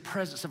that you're in the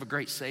presence of a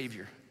great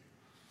Savior.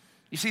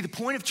 You see, the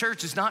point of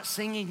church is not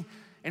singing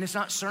and it's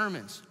not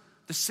sermons.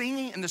 The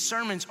singing and the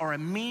sermons are a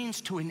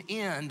means to an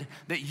end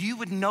that you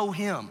would know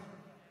him.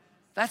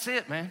 That's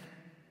it, man.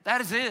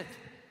 That is it.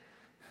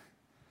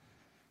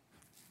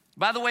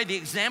 By the way, the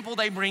example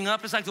they bring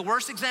up is like the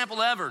worst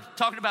example ever.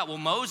 Talking about, well,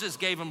 Moses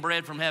gave them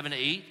bread from heaven to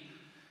eat.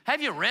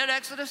 Have you read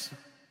Exodus?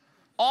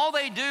 All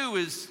they do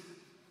is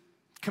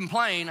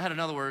complain. I had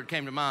another word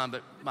came to mind,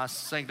 but my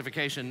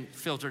sanctification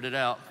filtered it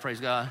out. Praise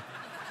God.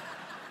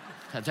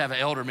 Had to have an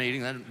elder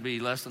meeting. That would be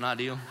less than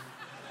ideal.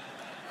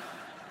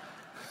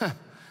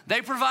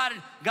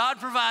 God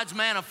provides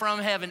manna from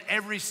heaven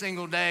every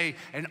single day,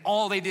 and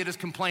all they did is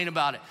complain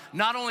about it.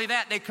 Not only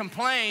that, they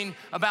complained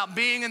about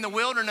being in the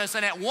wilderness,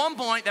 and at one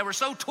point, they were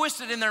so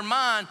twisted in their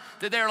mind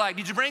that they're like,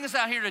 did you bring us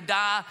out here to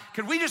die?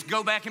 Could we just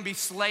go back and be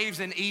slaves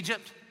in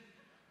Egypt?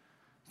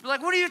 They're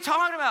like, what are you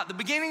talking about? The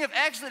beginning of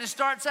Exodus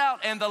starts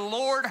out, and the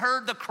Lord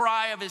heard the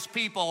cry of his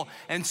people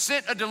and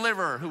sent a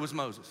deliverer who was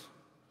Moses.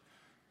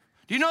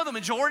 Do you know the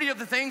majority of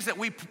the things that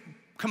we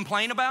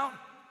complain about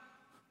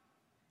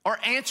are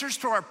answers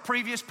to our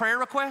previous prayer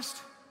request?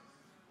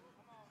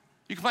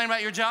 You complain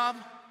about your job?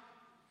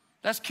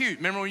 That's cute.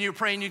 Remember when you were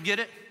praying you'd get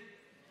it?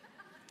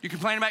 You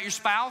complain about your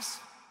spouse?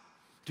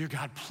 Dear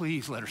God,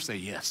 please let her say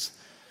yes.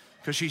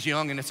 Because she's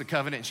young and it's a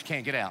covenant and she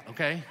can't get out,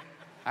 okay?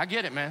 I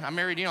get it, man. I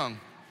married young.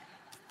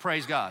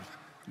 Praise God.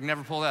 You can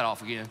never pull that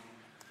off again.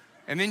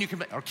 And then you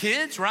can, or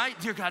kids, right?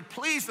 Dear God,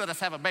 please let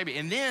us have a baby.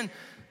 And then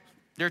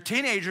they're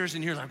teenagers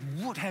and you're like,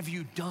 what have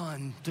you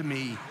done to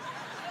me?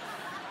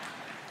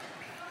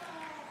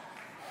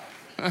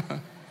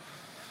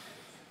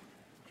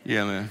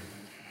 Yeah, man.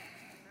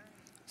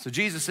 So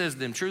Jesus says to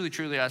them, truly,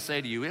 truly, I say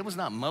to you, it was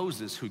not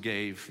Moses who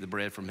gave the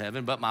bread from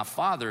heaven, but my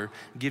Father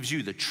gives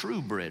you the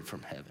true bread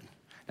from heaven.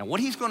 Now, what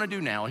he's going to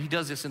do now, he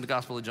does this in the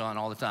Gospel of John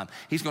all the time.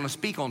 He's going to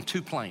speak on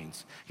two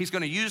planes. He's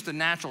going to use the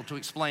natural to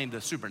explain the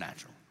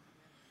supernatural.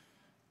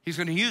 He's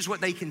going to use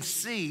what they can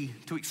see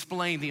to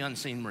explain the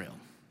unseen realm.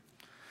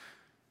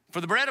 For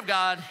the bread of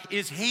God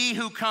is he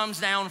who comes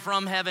down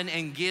from heaven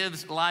and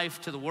gives life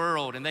to the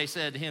world. And they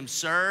said to him,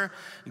 sir,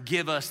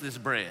 give us this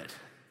bread.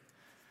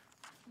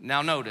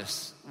 Now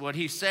notice, what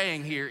he's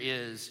saying here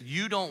is,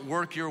 you don't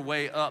work your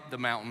way up the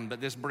mountain,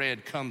 but this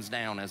bread comes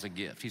down as a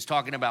gift. He's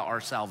talking about our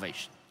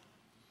salvation.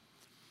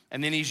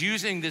 And then he's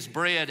using this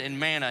bread and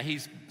manna.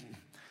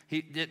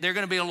 They're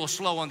going to be a little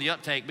slow on the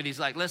uptake, but he's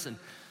like, listen,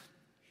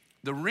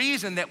 the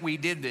reason that we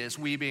did this,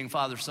 we being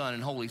Father, Son,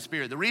 and Holy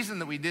Spirit, the reason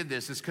that we did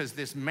this is because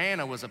this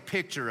manna was a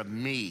picture of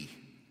me.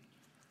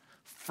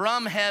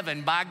 From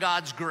heaven, by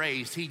God's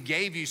grace, he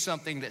gave you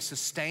something that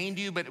sustained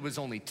you, but it was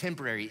only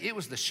temporary. It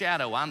was the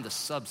shadow, I'm the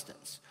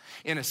substance.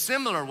 In a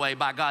similar way,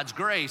 by God's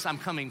grace, I'm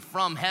coming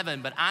from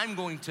heaven, but I'm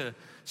going to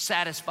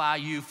satisfy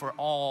you for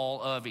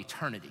all of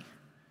eternity.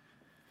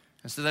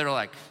 And so they were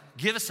like,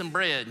 give us some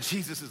bread. And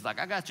Jesus is like,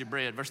 I got you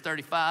bread. Verse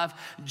 35,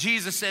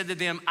 Jesus said to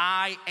them,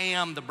 I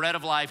am the bread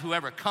of life.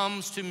 Whoever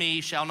comes to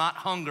me shall not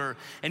hunger,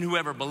 and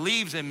whoever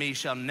believes in me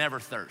shall never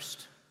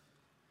thirst.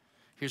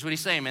 Here's what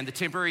he's saying, man. The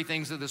temporary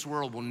things of this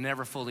world will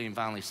never fully and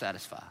finally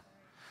satisfy.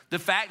 The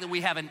fact that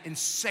we have an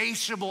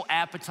insatiable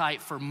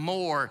appetite for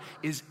more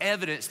is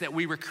evidence that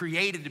we were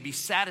created to be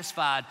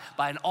satisfied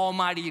by an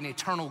almighty and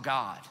eternal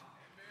God.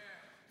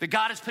 That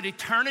God has put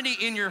eternity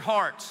in your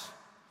hearts.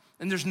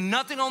 And there's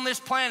nothing on this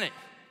planet,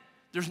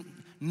 there's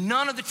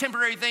none of the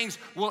temporary things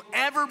will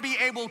ever be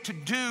able to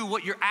do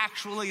what you're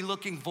actually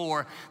looking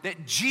for.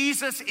 That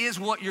Jesus is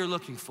what you're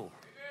looking for.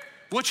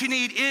 What you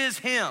need is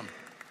him.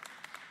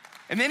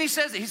 And then he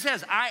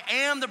says, I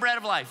am the bread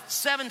of life.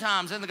 7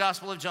 times in the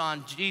Gospel of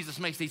John, Jesus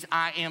makes these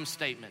I am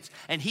statements.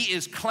 And he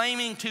is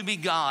claiming to be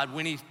God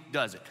when he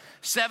does it.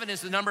 7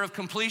 is the number of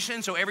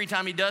completion. So every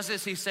time he does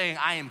this, he's saying,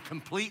 I am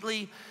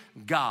completely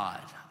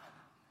God.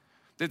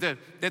 That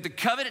the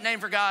covenant name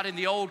for God in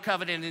the Old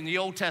Covenant, in the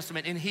Old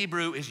Testament, in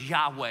Hebrew is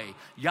Yahweh.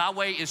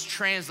 Yahweh is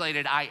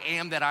translated, I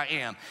am that I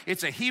am.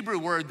 It's a Hebrew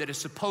word that is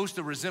supposed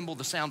to resemble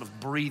the sound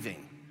of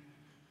breathing.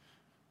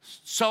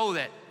 So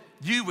that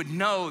you would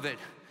know that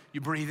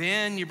you breathe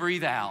in, you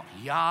breathe out.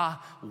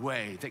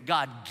 Yahweh. That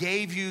God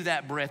gave you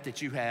that breath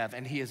that you have,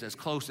 and he is as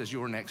close as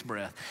your next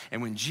breath. And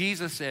when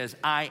Jesus says,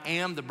 I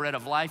am the bread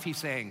of life, he's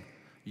saying,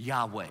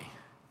 Yahweh.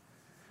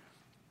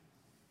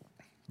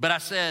 But I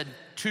said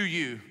to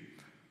you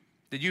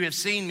that you have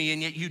seen me,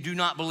 and yet you do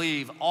not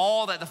believe.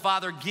 All that the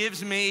Father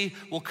gives me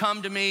will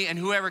come to me, and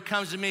whoever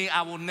comes to me,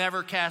 I will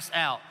never cast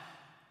out.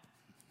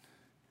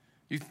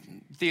 You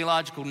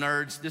theological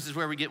nerds, this is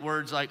where we get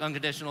words like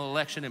unconditional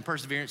election and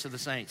perseverance of the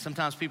saints.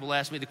 Sometimes people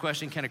ask me the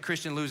question, can a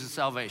Christian lose his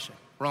salvation?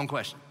 Wrong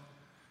question.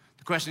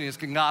 The question is,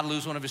 can God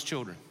lose one of his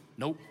children?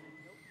 Nope.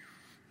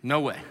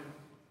 No way.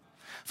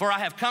 For I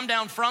have come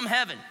down from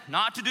heaven,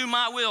 not to do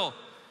my will,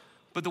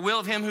 but the will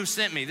of him who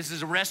sent me. This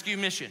is a rescue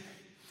mission.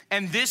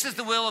 And this is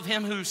the will of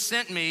him who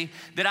sent me,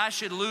 that I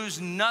should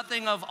lose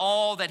nothing of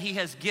all that he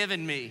has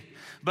given me,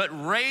 but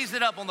raise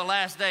it up on the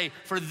last day.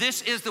 For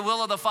this is the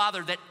will of the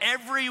Father, that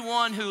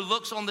everyone who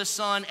looks on the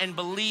Son and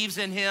believes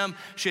in him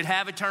should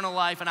have eternal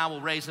life, and I will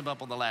raise him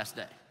up on the last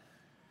day.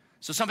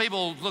 So some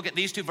people look at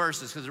these 2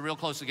 verses because they're real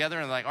close together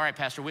and they're like, all right,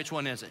 Pastor, which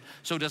one is it?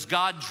 So does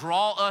God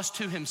draw us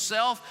to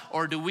himself,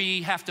 or do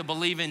we have to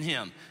believe in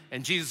him?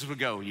 And Jesus would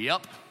go,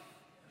 yep.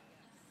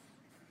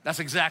 That's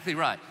exactly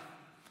right.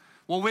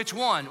 Well, which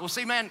one? Well,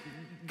 see, man,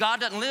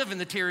 God doesn't live in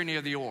the tyranny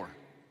of the or.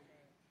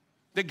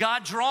 That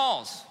God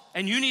draws,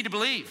 and you need to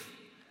believe.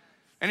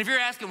 And if you're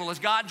asking, well, is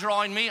God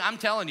drawing me? I'm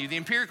telling you, the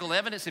empirical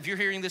evidence, if you're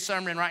hearing this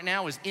sermon right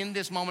now, is in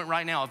this moment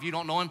right now. If you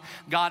don't know him,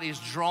 God is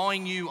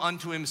drawing you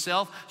unto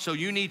himself, so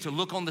you need to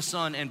look on the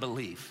Son and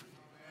believe.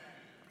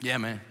 Yeah,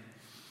 man.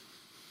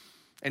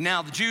 And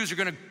now the Jews are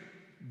going to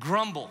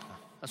grumble.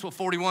 That's what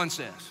 41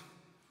 says.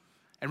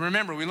 And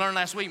remember, we learned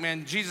last week,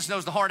 man, Jesus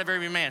knows the heart of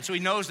every man, so he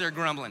knows they're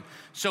grumbling.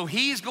 So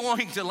he's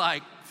going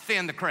to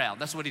thin the crowd.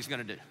 That's what he's going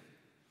to do.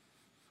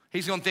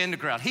 He's going to thin the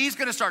crowd. He's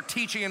going to start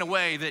teaching in a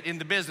way that in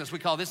the business we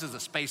call this is a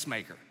space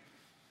maker.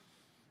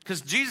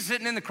 Because Jesus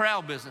isn't in the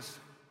crowd business.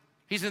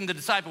 He's in the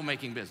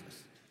disciple-making business.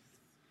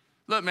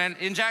 Look, man,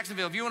 in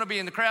Jacksonville, if you want to be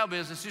in the crowd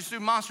business, just do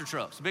monster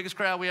trucks, the biggest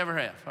crowd we ever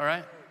have, all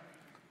right?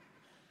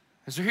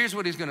 And so here's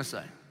what he's going to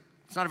say.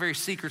 It's not a very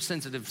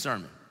seeker-sensitive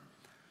sermon.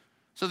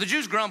 So the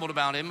Jews grumbled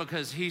about him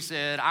because he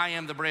said, I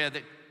am the bread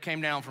that came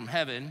down from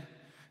heaven.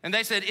 And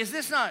they said, is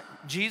this not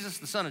Jesus,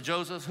 the son of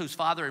Joseph, whose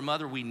father and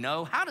mother we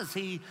know? How does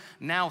he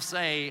now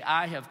say,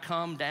 I have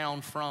come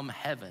down from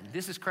heaven?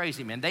 This is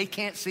crazy, man. They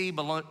can't see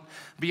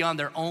beyond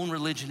their own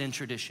religion and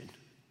tradition.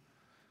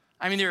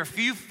 I mean, they're a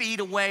few feet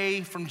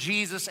away from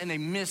Jesus and they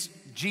miss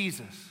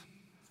Jesus.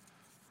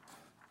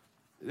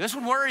 This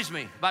one worries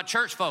me about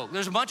church folk.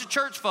 There's a bunch of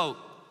church folk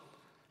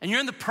and you're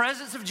in the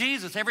presence of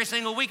Jesus every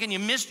single week and you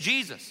miss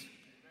Jesus.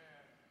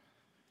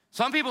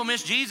 Some people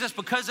miss Jesus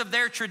because of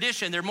their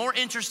tradition. They're more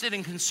interested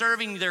in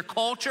conserving their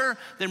culture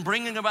than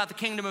bringing about the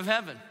kingdom of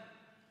heaven.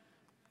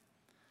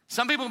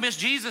 Some people miss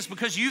Jesus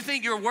because you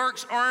think your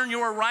works earn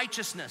your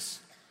righteousness,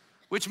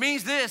 which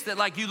means this,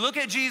 that you look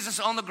at Jesus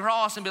on the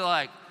cross and be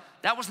like,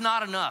 that was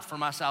not enough for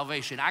my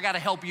salvation. I got to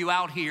help you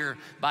out here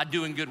by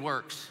doing good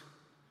works.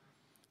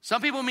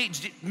 Some people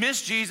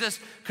miss Jesus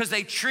because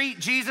they treat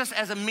Jesus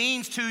as a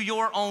means to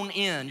your own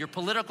end, your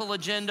political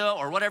agenda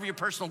or whatever your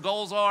personal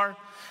goals are.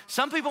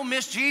 Some people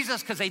miss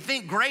Jesus because they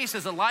think grace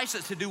is a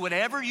license to do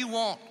whatever you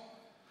want.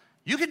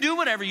 You can do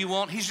whatever you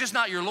want. He's just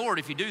not your Lord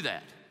if you do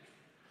that.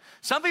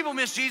 Some people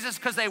miss Jesus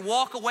because they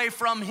walk away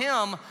from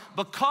him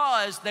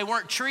because they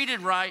weren't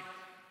treated right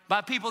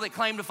by people that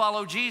claim to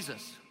follow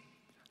Jesus.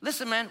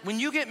 Listen, man, when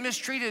you get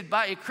mistreated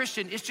by a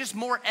Christian, it's just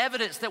more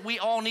evidence that we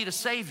all need a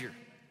Savior.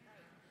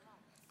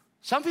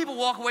 Some people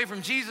walk away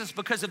from Jesus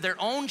because of their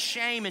own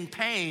shame and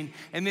pain,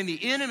 and then the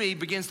enemy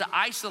begins to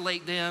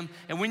isolate them,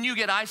 and when you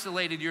get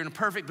isolated, you're in a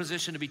perfect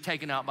position to be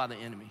taken out by the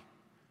enemy.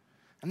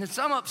 And then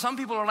some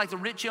people are like the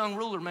rich young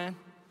ruler, man.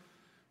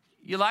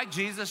 You like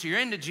Jesus, you're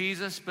into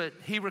Jesus, but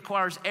he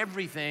requires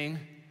everything,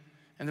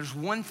 and there's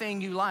one thing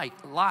you like,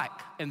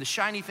 and the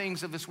shiny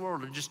things of this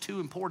world are just too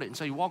important, and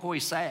so you walk away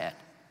sad.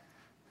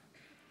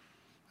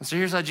 And so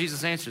here's how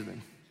Jesus answered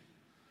them.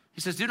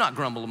 He says, do not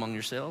grumble among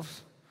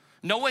yourselves.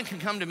 No one can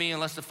come to me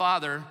unless the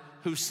Father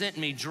who sent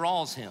me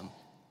draws him.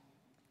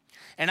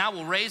 And I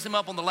will raise him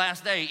up on the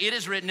last day. It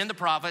is written in the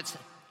prophets,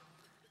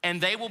 and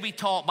they will be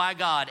taught by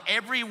God.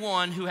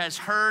 Everyone who has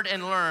heard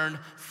and learned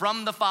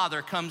from the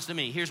Father comes to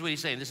me. Here's what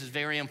he's saying. This is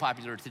very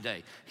unpopular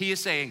today. He is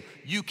saying,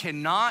 you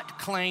cannot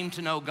claim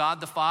to know God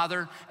the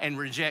Father and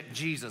reject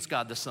Jesus,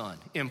 God the Son.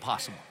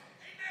 Impossible.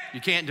 You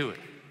can't do it.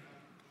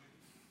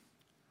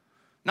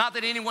 Not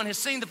that anyone has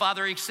seen the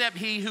Father except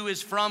he who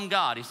is from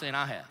God. He's saying,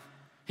 I have.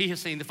 He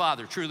has seen the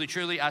Father. Truly,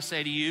 truly, I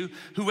say to you,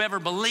 whoever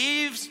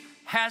believes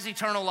has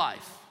eternal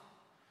life.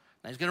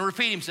 Now he's going to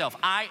repeat himself.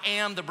 I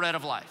am the bread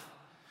of life.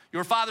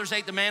 Your fathers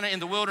ate the manna in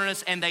the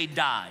wilderness and they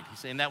died. He's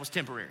saying that was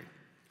temporary.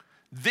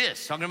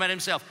 This, talking about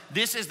himself,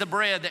 this is the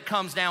bread that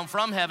comes down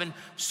from heaven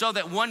so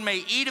that one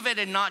may eat of it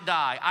and not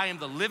die. I am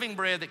the living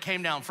bread that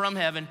came down from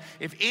heaven.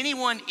 If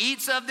anyone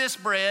eats of this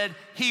bread,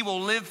 he will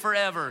live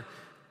forever.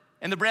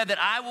 And the bread that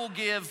I will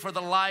give for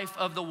the life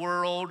of the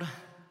world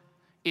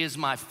is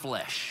my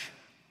flesh.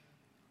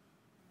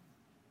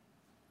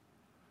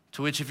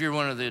 To which if you're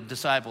one of the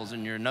disciples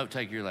and you're a note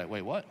taker, you're like,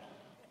 wait, what?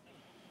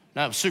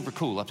 No, it was super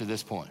cool up to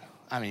this point.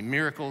 I mean,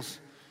 miracles,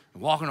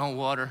 walking on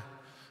water,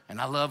 and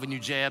I love when you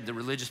jab the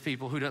religious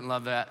people. Who doesn't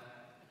love that?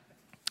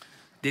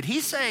 Did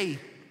he say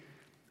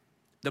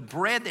the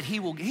bread that he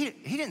will, he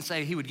didn't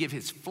say he would give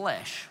his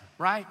flesh,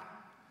 right?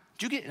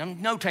 Did you get,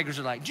 note takers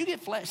are like, did you get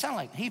flesh? Sound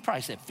like he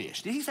probably said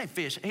fish. Did he say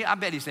fish? I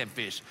bet he said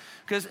fish.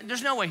 Because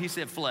there's no way he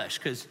said flesh,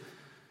 because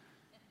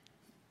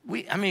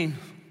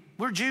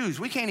we're Jews.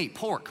 We can't eat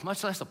pork,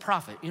 much less a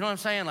prophet. You know what I'm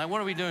saying? Like, what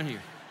are we doing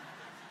here?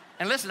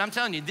 And listen, I'm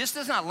telling you, this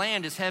does not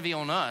land as heavy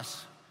on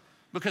us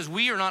because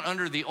we are not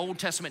under the Old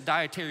Testament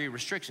dietary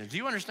restrictions. Do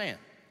you understand?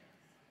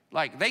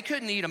 Like, they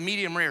couldn't eat a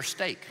medium rare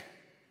steak,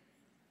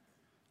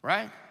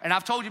 right? And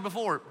I've told you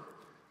before,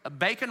 a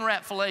bacon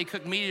wrap filet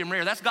cooked medium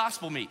rare, that's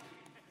gospel meat.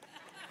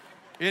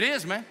 It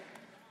is, man.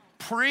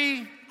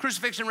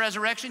 Pre-crucifixion,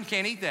 resurrection,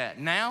 can't eat that.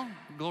 Now,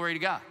 glory to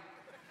God.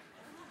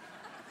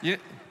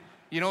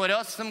 You know what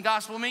else is some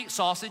gospel meat?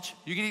 Sausage.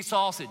 You can eat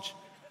sausage.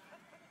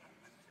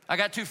 I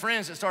got two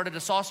friends that started a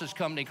sausage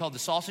company called the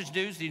Sausage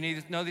Dudes. Do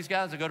you know these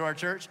guys that go to our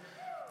church?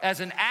 As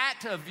an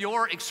act of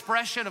your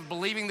expression of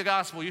believing the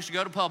gospel, you should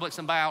go to Publix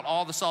and buy out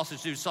all the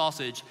Sausage Dudes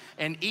sausage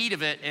and eat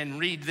of it and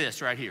read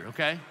this right here,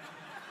 okay?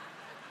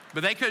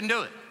 But they couldn't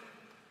do it.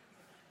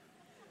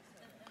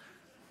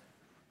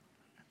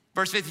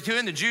 Verse 52,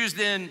 and the Jews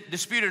then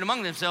disputed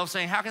among themselves,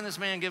 saying, how can this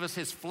man give us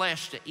his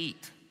flesh to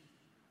eat?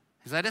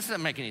 Because that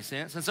doesn't make any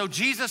sense. And so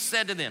Jesus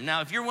said to them, now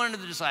if you're one of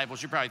the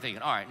disciples, you're probably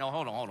thinking, all right, no,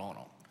 hold on.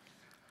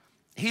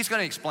 He's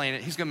gonna explain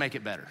it, he's gonna make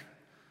it better.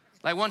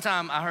 Like one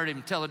time I heard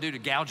him tell a dude to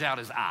gouge out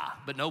his eye,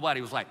 but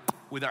nobody was like,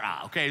 with their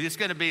eye, okay? It's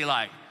gonna be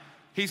like,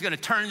 he's gonna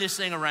turn this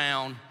thing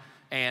around,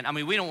 and I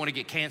mean, we don't wanna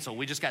get canceled,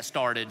 we just got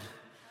started.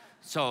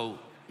 So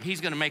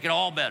he's gonna make it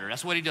all better,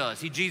 that's what he does.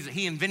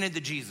 He invented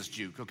the Jesus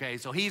juke, okay?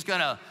 So he's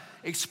gonna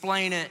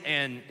explain it,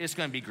 and it's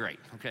gonna be great,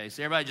 okay?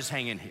 So everybody just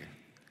hang in here.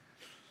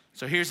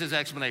 So here's his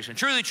explanation.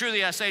 Truly,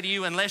 truly, I say to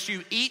you, unless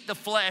you eat the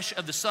flesh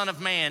of the Son of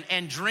Man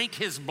and drink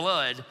his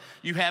blood,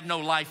 you have no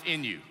life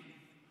in you.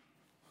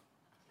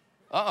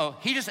 Uh-oh,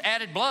 he just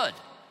added blood.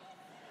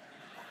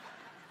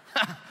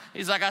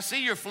 He's like, I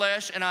see your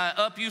flesh and I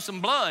up you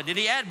some blood. Did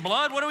he add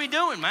blood? What are we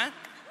doing, man?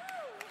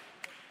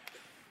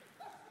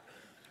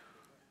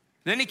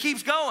 Then he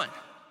keeps going.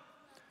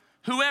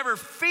 Whoever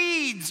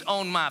feeds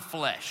on my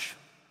flesh.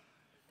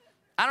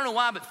 I don't know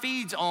why, but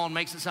feeds on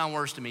makes it sound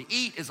worse to me.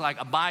 Eat is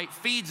like a bite.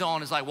 Feeds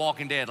on is like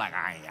Walking Dead, like,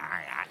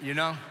 you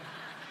know?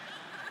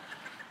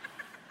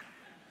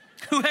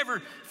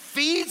 Whoever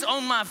feeds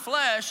on my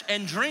flesh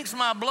and drinks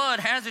my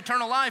blood has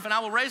eternal life, and I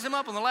will raise him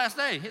up on the last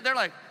day. They're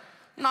like,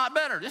 not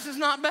better. This is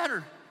not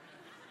better.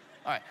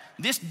 All right,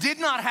 this did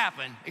not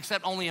happen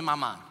except only in my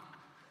mind.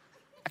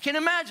 I can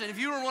imagine if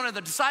you were one of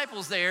the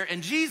disciples there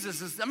and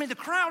Jesus is, the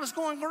crowd is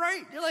going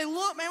great. You're like,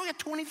 look, man, we got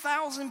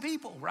 20,000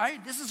 people,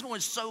 right? This is going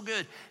so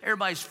good.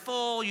 Everybody's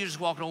full. You're just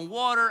walking on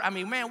water. I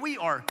mean, man,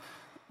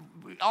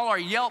 all our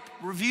Yelp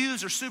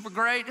reviews are super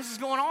great. This is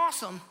going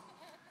awesome.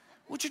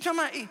 What you talking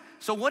about?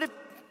 So what if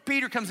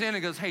Peter comes in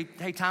and goes, hey,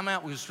 time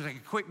out. We'll just take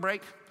a quick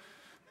break.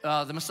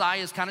 The Messiah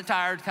is kind of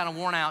tired, kind of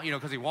worn out,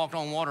 because he walked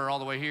on water all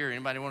the way here.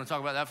 Anybody want to talk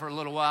about that for a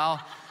little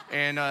while?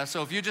 And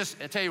so if you just,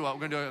 I tell you what,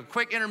 we're gonna do a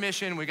quick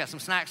intermission. We got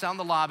some snacks out in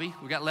the lobby.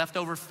 We got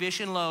leftover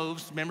fish and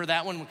loaves. Remember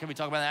that one? Can we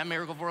talk about that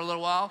miracle for a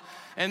little while?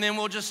 And then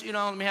we'll just,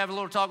 let me have a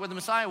little talk with the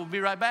Messiah. We'll be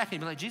right back. And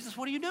he'll be like, Jesus,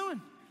 what are you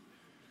doing?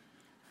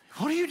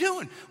 What are you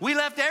doing? We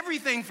left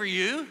everything for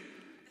you,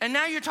 and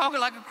now you're talking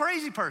like a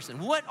crazy person.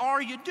 What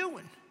are you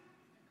doing?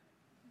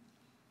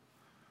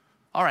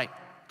 All right,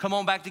 come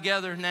on back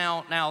together.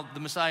 Now the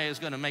Messiah is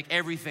gonna make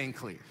everything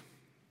clear.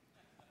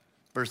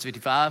 Verse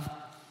 55.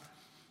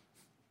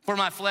 For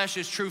my flesh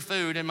is true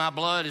food and my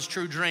blood is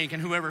true drink,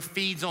 and whoever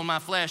feeds on my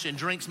flesh and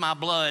drinks my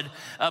blood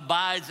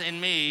abides in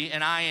me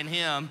and I in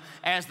him,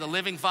 as the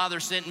living Father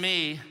sent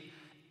me,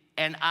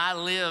 and I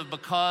live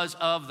because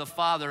of the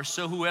Father.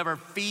 So whoever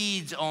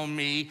feeds on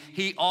me,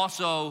 he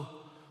also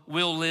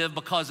will live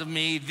because of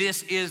me.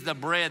 This is the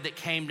bread that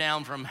came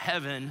down from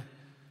heaven,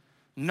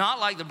 not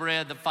like the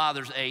bread the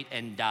fathers ate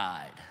and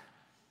died.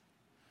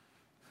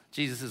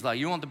 Jesus is like,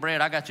 you want the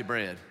bread? I got your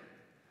bread.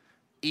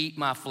 Eat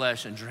my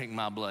flesh and drink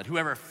my blood.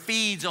 Whoever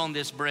feeds on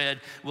this bread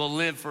will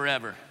live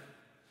forever.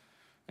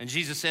 And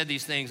Jesus said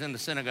these things in the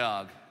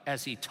synagogue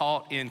as he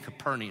taught in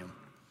Capernaum.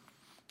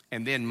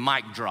 And then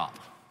mic drop.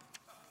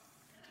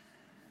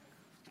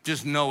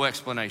 Just no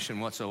explanation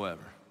whatsoever.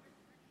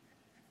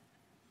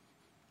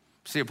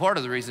 See, a part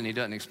of the reason he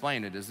doesn't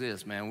explain it is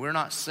this, man. We're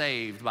not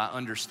saved by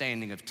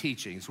understanding of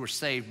teachings. We're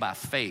saved by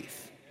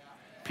faith,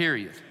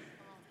 period.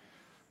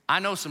 I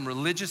know some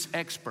religious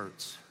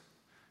experts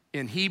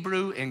in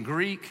Hebrew and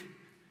Greek,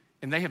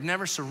 and they have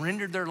never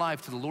surrendered their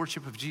life to the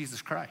lordship of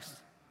Jesus Christ.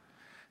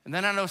 And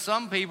then I know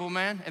some people,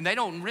 man, and they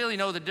don't really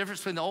know the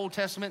difference between the Old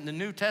Testament and the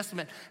New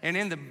Testament. And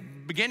in the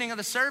beginning of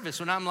the service,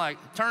 when I'm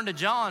like, turn to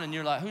John, and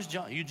you're like, who's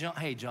John? You John?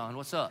 Hey, John,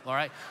 what's up? All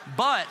right.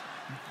 But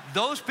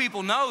those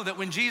people know that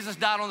when Jesus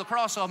died on the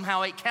cross,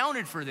 somehow it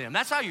counted for them.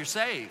 That's how you're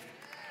saved.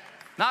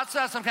 Not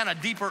some kind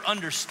of deeper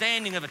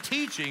understanding of a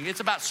teaching. It's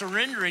about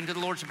surrendering to the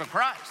lordship of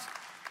Christ.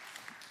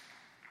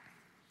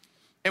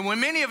 And when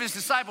many of his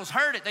disciples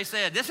heard it, they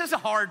said, this is a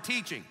hard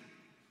teaching.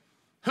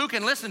 Who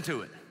can listen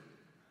to it?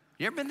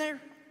 You ever been there?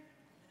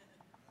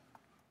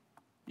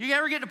 You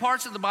ever get to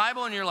parts of the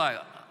Bible and you're like,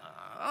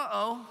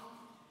 uh-oh.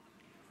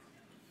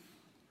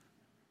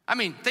 I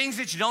mean, things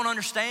that you don't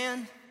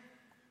understand.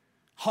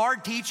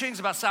 Hard teachings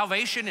about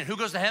salvation and who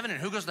goes to heaven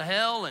and who goes to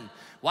hell and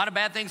why do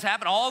bad things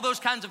happen. All those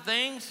kinds of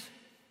things.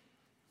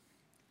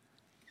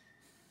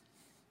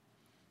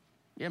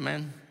 Yeah,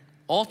 man.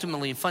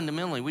 Ultimately and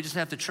fundamentally, we just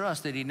have to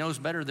trust that he knows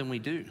better than we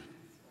do.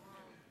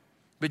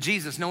 But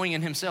Jesus, knowing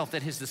in himself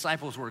that his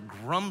disciples were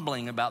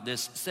grumbling about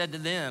this, said to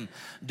them,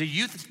 do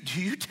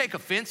you take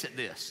offense at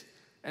this?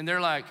 And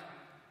they're like,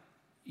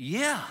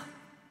 yeah.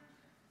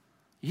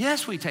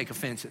 Yes, we take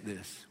offense at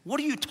this. What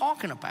are you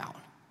talking about?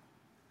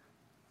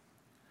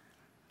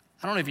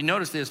 I don't know if you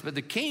noticed this, but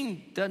the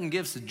king doesn't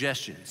give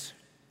suggestions.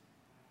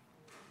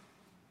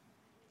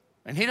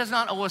 And he does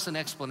not owe us an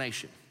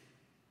explanation.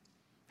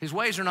 His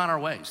ways are not our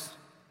ways.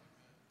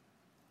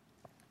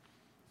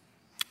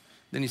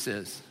 Then he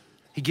says,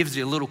 he gives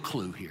you a little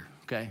clue here,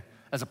 okay?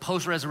 As a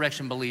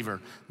post-resurrection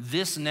believer,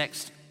 this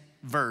next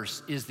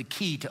verse is the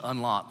key to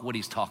unlock what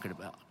he's talking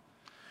about.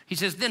 He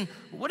says, then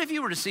what if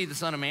you were to see the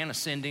Son of Man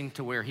ascending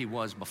to where he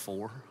was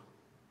before?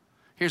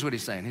 Here's what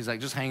he's saying. He's like,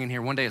 just hang in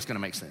here. One day it's gonna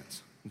make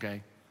sense,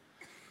 okay?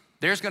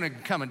 There's gonna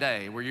come a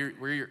day where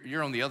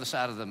you're on the other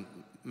side of the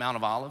Mount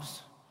of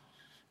Olives,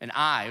 and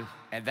I,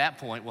 at that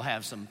point, will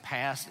have some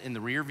past in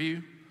the rear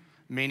view,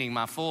 meaning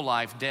my full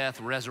life, death,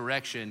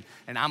 resurrection,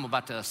 and I'm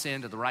about to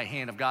ascend to the right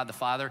hand of God the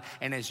Father.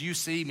 And as you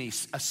see me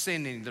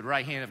ascending to the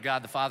right hand of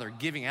God the Father,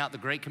 giving out the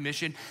Great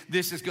Commission,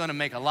 this is gonna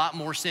make a lot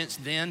more sense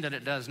then than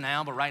it does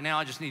now, but right now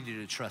I just need you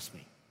to trust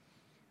me.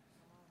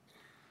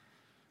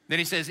 Then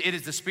he says, it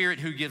is the Spirit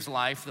who gives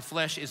life. The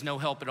flesh is no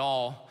help at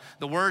all.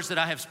 The words that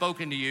I have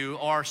spoken to you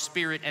are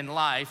spirit and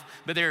life,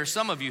 but there are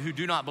some of you who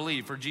do not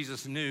believe, for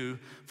Jesus knew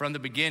from the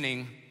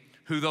beginning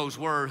who those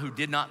were who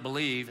did not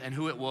believe and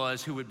who it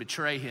was who would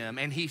betray him.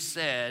 And he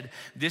said,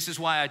 this is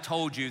why I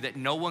told you that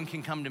no one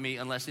can come to me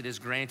unless it is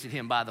granted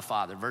him by the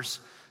Father. Verse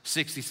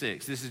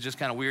 66. This is just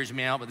kind of weirds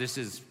me out, but this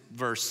is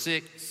verse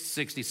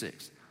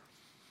 66.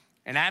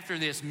 And after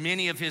this,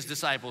 many of his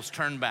disciples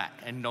turned back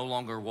and no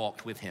longer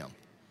walked with him.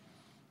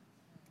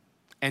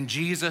 And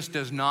Jesus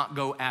does not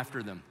go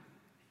after them.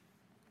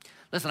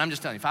 Listen, I'm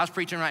just telling you, if I was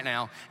preaching right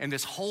now and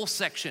this whole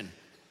section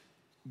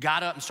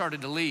got up and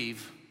started to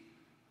leave,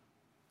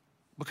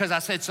 because I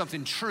said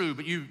something true,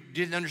 but you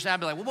didn't understand, I'd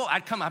be like,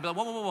 I'd be like,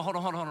 whoa, hold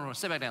on,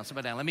 sit back down.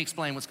 Let me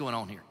explain what's going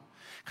on here.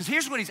 Because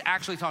here's what he's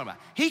actually talking about.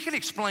 He could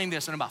explain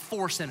this in about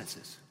 4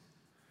 sentences.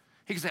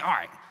 He could say, all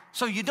right,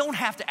 so you don't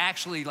have to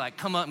actually like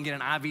come up and get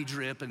an IV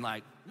drip and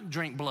like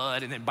drink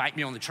blood and then bite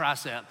me on the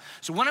tricep.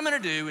 So what I'm gonna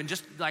do, and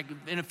just like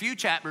in a few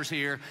chapters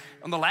here,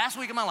 on the last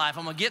week of my life,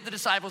 I'm gonna get the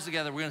disciples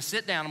together, we're gonna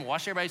sit down, I'm gonna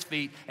wash everybody's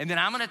feet, and then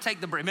I'm gonna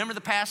take the bread. Remember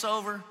the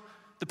Passover?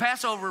 The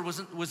Passover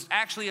was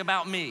actually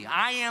about me.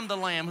 I am the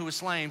lamb who was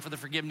slain for the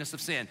forgiveness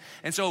of sin.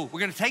 And so we're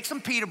gonna take some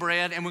pita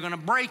bread and we're gonna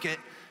break it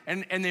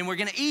and then we're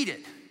gonna eat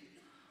it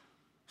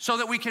so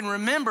that we can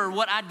remember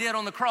what I did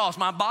on the cross.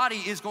 My body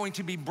is going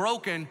to be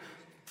broken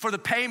for the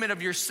payment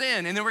of your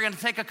sin. And then we're gonna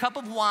take a cup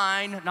of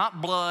wine,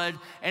 not blood,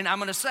 and I'm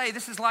gonna say,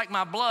 this is like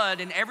my blood,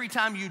 and every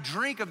time you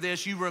drink of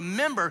this, you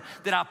remember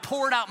that I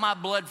poured out my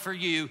blood for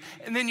you.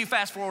 And then you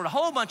fast forward a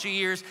whole bunch of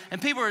years, and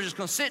people are just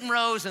gonna sit in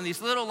rows, and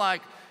these little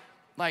like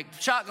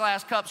shot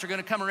glass cups are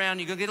gonna come around,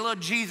 you're gonna get a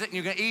little Jesus, and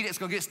you're gonna eat it, it's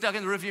gonna get stuck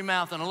in the roof of your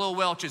mouth, and a little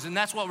Welch's, and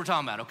that's what we're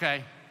talking about,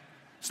 okay?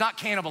 It's not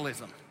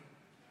cannibalism.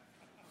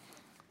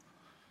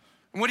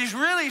 And what he's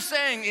really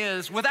saying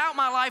is, without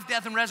my life,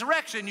 death, and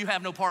resurrection, you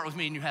have no part with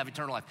me and you have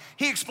eternal life.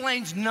 He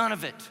explains none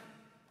of it.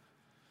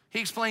 He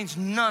explains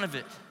none of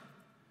it.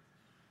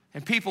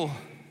 And people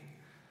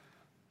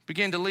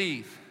begin to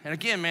leave. And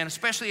again, man,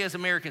 especially as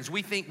Americans,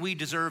 we think we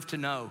deserve to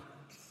know.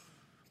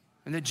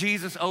 And that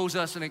Jesus owes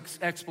us an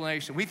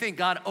explanation. We think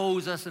God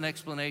owes us an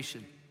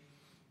explanation.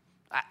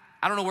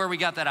 I don't know where we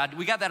got that idea.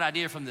 We got that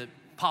idea from the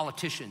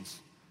politicians,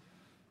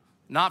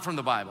 not from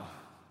the Bible.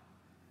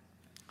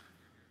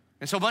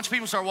 And so a bunch of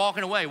people start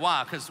walking away.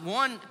 Why? Because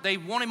one, they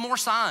wanted more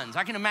signs.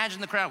 I can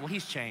imagine the crowd. Well,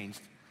 he's changed.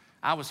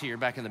 I was here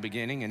back in the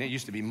beginning, and it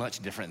used to be much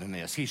different than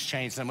this. He's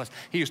changed so much.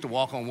 He used to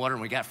walk on water,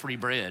 and we got free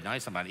bread. Now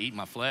he's somebody eating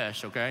my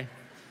flesh, okay?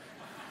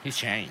 He's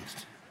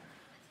changed.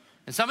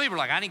 And some people are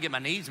like, I didn't get my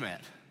needs met.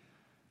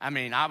 I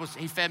mean,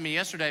 he fed me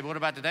yesterday, but what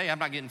about today? I'm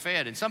not getting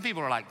fed. And some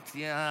people are like,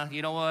 yeah,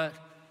 you know what?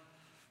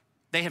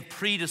 They have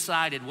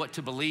pre-decided what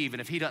to believe, and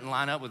if he doesn't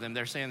line up with them,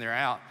 they're saying they're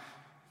out.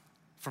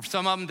 For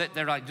some of them, that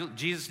they're like,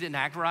 Jesus didn't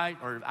act right,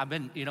 or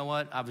you know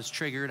what? I was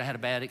triggered. I had a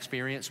bad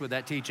experience with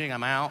that teaching.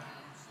 I'm out.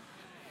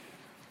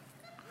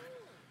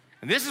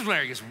 And this is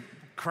where it gets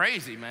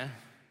crazy, man.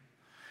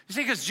 You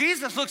see, because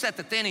Jesus looks at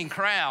the thinning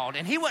crowd,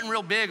 and he wasn't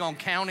real big on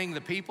counting the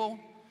people.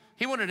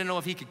 He wanted to know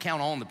if he could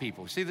count on the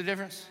people. See the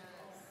difference?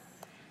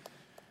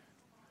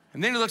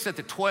 And then he looks at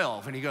the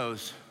 12, and he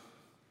goes,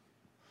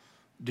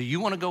 do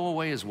you want to go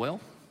away as well?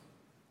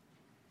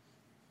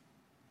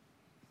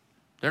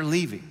 They're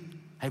leaving.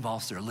 Hey,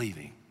 boss, they're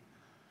leaving.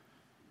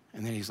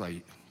 And then he's like,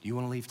 do you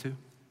want to leave too?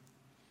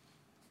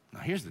 Now,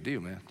 here's the deal,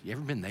 man. You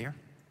ever been there?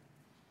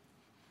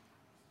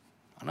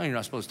 I know you're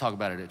not supposed to talk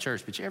about it at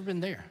church, but you ever been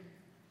there?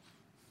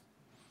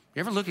 You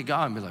ever look at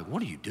God and be like,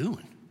 what are you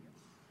doing?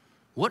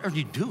 What are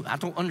you doing? I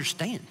don't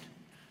understand.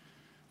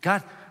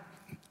 God,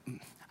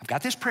 I've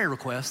got this prayer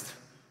request,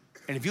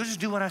 and if you'll just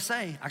do what I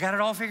say, I got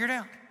it all figured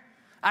out.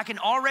 I can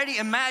already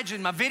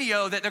imagine my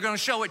video that they're gonna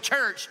show at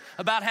church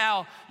about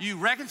how you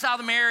reconcile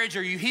the marriage,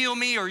 or you heal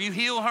me, or you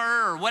heal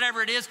her, or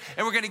whatever it is,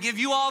 and we're gonna give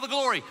you all the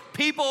glory.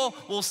 People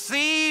will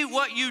see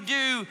what you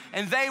do,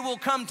 and they will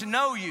come to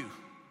know you.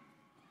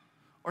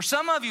 Or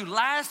some of you,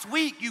 last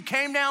week, you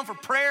came down for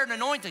prayer and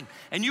anointing,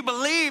 and you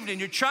believed, and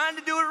you're trying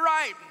to do it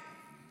right.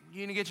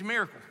 You're gonna get your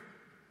miracle.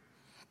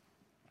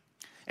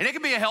 And it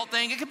could be a health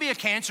thing, it could be a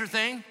cancer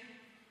thing.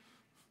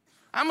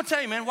 I'm gonna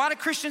tell you, man, why do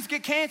Christians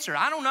get cancer?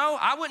 I don't know.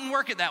 I wouldn't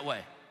work it that way.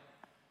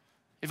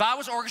 If I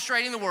was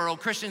orchestrating the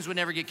world, Christians would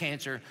never get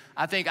cancer.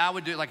 I think I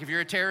would do it like, if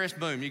you're a terrorist,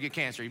 boom, you get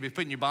cancer. You'd be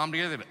putting your bomb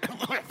together,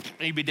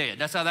 and you'd be dead.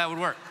 That's how that would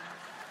work,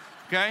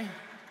 okay?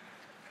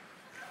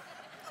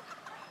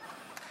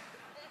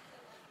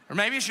 Or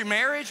maybe it's your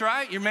marriage,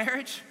 right? Your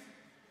marriage.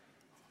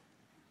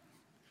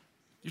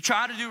 You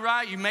try to do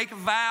right, you make a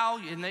vow,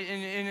 and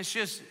it's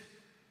just,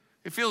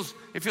 it feels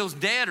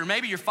dead. Or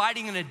maybe you're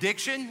fighting an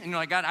addiction, and you're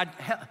like, God,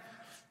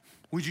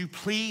 would you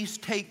please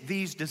take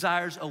these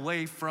desires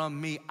away from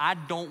me? I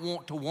don't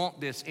want to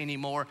want this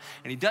anymore.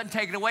 And he doesn't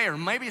take it away. Or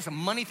maybe it's a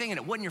money thing and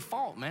it wasn't your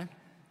fault, man.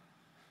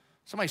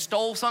 Somebody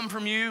stole something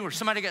from you, or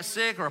somebody got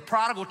sick, or a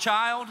prodigal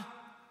child.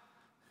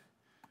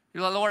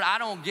 You're like, Lord, I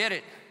don't get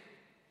it.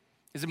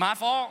 Is it my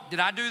fault? Did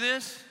I do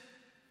this?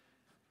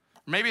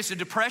 Maybe it's a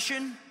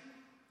depression.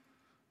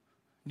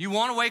 You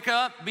want to wake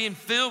up being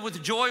filled with the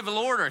joy of the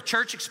Lord, or a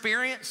church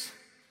experience.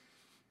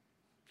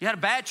 You had a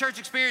bad church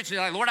experience, and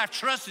you're like, Lord, I've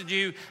trusted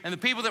you, and the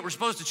people that were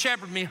supposed to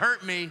shepherd me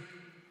hurt me.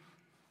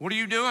 What are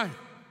you doing?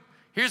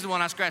 Here's the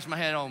one I scratch my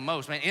head on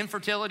most, man.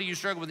 Infertility, you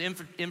struggle with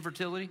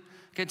infertility.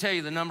 I can't tell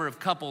you the number of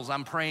couples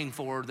I'm praying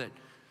for that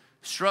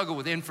struggle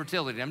with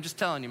infertility. I'm just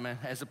telling you, man,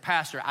 as a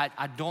pastor,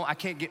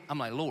 I'm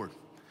like, Lord,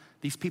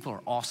 these people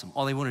are awesome.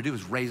 All they want to do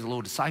is raise a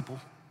little disciple.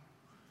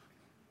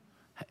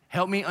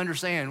 Help me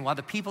understand why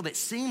the people that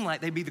seem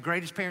like they'd be the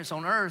greatest parents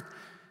on earth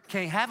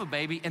can't have a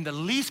baby, and the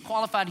least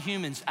qualified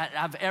humans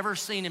I've ever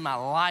seen in my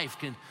life,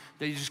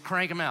 they just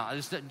crank them out.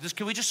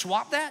 Can we just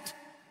swap that?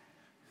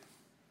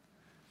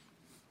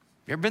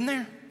 You ever been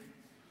there?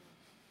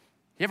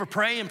 You ever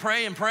pray and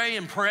pray and pray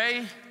and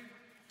pray,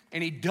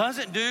 and he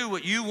doesn't do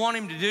what you want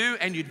him to do,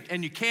 and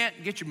you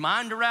can't get your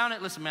mind around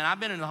it? Listen, man,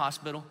 I've been in the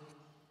hospital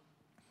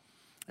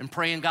and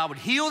praying God would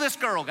heal this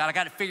girl. God, I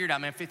got it figured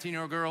out, man.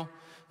 15-year-old girl,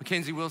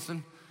 Mackenzie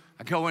Wilson.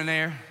 I go in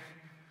there.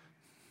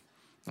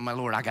 I'm like,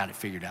 Lord, I got it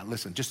figured out.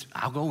 Listen,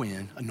 I'll go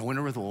in, anoint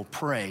her with oil,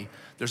 pray.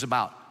 There's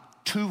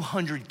about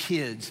 200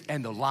 kids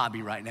in the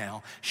lobby right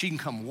now. She can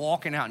come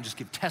walking out and just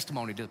give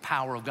testimony to the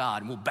power of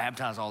God, and we'll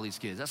baptize all these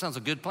kids. That sounds a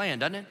good plan,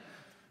 doesn't it?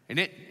 And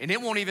it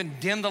won't even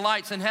dim the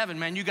lights in heaven,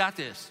 man. You got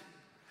this.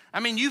 I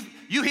mean, you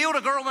healed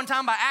a girl one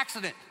time by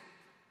accident.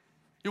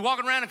 You're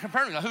walking around in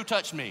Capernaum, like, who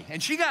touched me?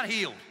 And she got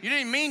healed. You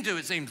didn't even mean to,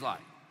 it seems like.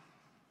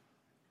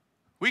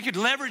 We could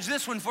leverage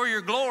this one for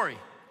your glory.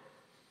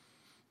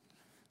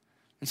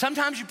 And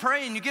sometimes you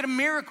pray and you get a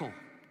miracle.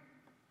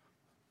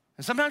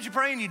 And sometimes you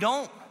pray and you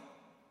don't.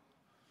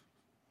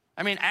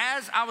 I mean,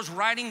 as I was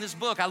writing this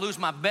book, I lose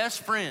my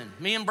best friend.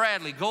 Me and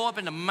Bradley go up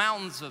in the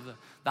mountains of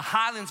the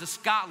Highlands of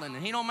Scotland,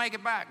 and he don't make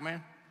it back,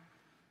 man.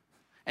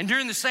 And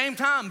during the same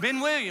time, Ben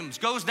Williams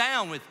goes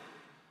down with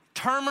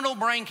terminal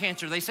brain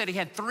cancer. They said he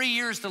had 3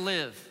 years to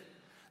live.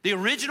 The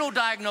original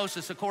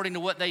diagnosis, according to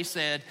what they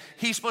said,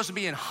 he's supposed to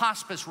be in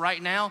hospice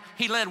right now.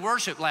 He led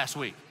worship last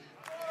week.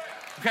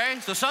 Okay,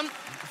 so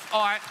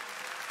all right.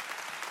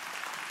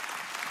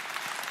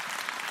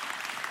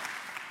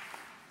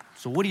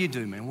 So what do you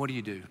do, man? What do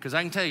you do? Because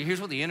I can tell you,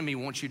 here's what the enemy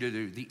wants you to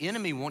do. The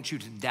enemy wants you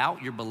to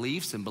doubt your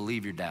beliefs and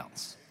believe your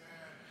doubts.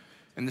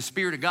 And the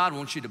Spirit of God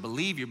wants you to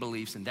believe your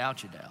beliefs and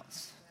doubt your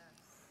doubts.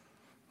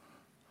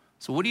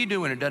 So what do you do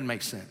when it doesn't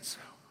make sense?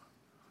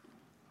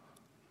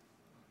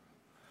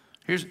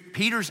 Here's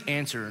Peter's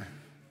answer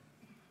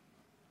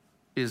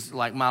is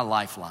like my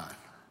lifeline.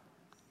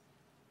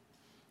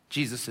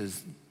 Jesus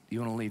says, you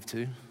want to leave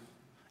too?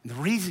 And the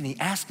reason he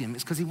asked him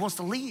is because he wants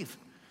to leave.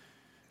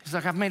 He's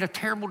like, I've made a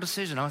terrible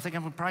decision. I think I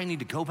would probably need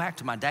to go back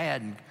to my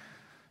dad and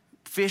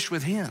fish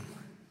with him.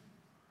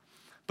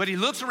 But he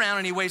looks around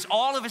and he weighs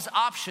all of his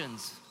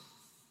options.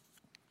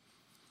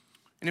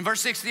 And in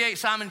verse 68,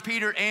 Simon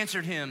Peter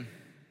answered him,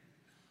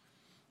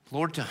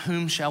 Lord, to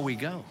whom shall we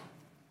go?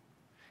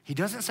 He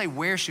doesn't say,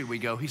 where should we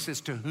go? He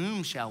says, to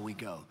whom shall we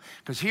go?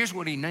 Because here's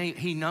what he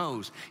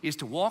knows, is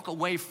to walk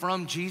away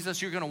from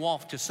Jesus, you're gonna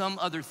walk to some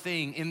other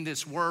thing in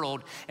this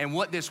world, and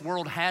what this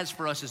world has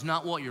for us is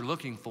not what you're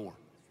looking for.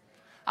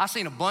 I've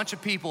seen a bunch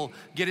of people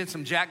get in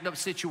some jacked up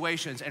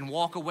situations and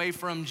walk away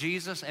from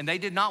Jesus, and they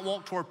did not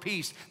walk toward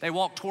peace, they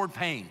walked toward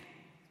pain.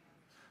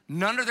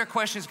 None of their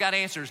questions got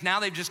answers. Now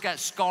they've just got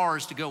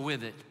scars to go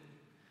with it.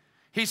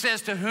 He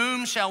says, to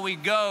whom shall we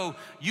go?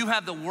 You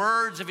have the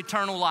words of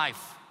eternal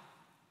life.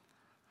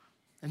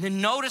 And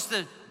then notice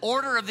the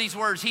order of these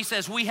words. He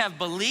says, we have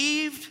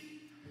believed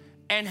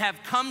and have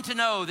come to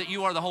know that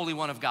you are the Holy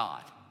One of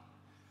God.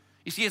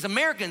 You see, as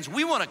Americans,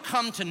 we want to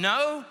come to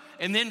know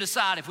and then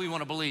decide if we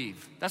want to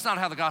believe. That's not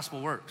how the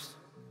gospel works.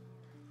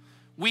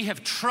 We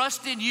have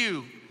trusted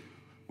you.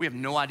 We have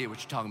no idea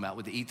what you're talking about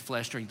with the eat the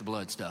flesh, drink the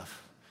blood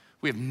stuff.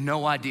 We have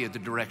no idea the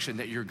direction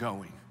that you're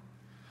going.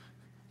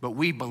 But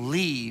we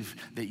believe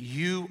that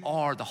you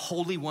are the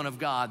Holy One of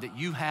God, that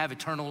you have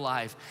eternal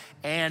life.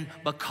 And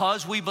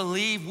because we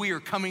believe, we are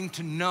coming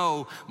to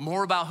know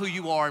more about who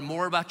you are and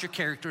more about your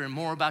character and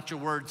more about your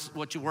words,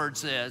 what your word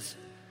says.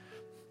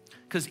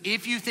 Because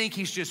if you think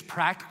he's just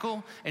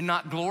practical and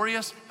not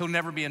glorious, he'll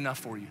never be enough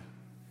for you.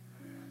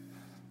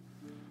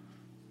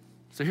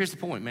 So here's the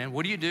point, man.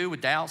 What do you do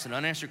with doubts and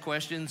unanswered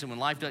questions and when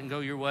life doesn't go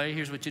your way?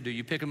 Here's what you do.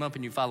 You pick them up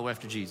and you follow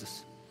after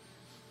Jesus.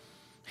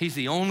 He's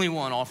the only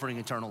one offering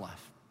eternal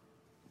life.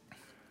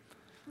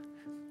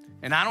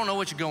 And I don't know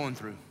what you're going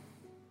through.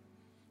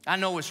 I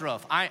know it's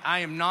rough. I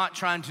am not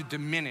trying to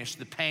diminish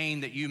the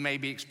pain that you may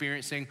be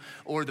experiencing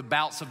or the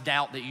bouts of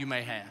doubt that you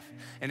may have.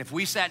 And if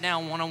we sat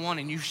down one-on-one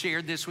and you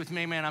shared this with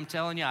me, man, I'm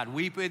telling you, I'd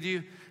weep with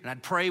you and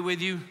I'd pray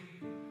with you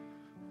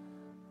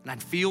and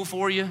I'd feel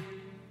for you.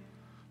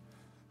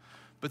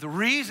 But the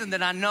reason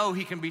that I know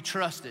he can be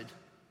trusted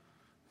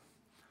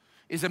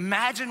is,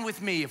 imagine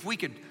with me if we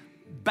could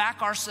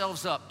back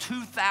ourselves up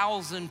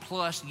 2,000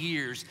 plus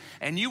years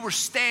and you were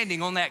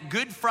standing on that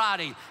Good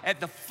Friday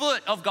at the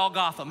foot of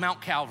Golgotha, Mount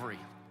Calvary,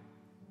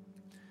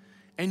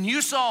 and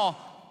you saw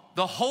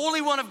the Holy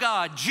One of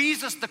God,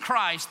 Jesus the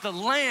Christ, the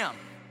Lamb,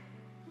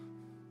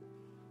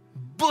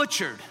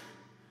 butchered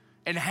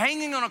and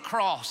hanging on a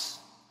cross.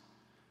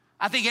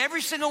 I think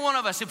every single one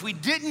of us, if we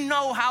didn't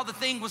know how the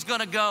thing was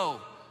gonna go,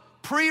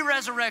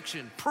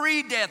 pre-resurrection,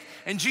 pre-death,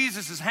 and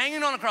Jesus is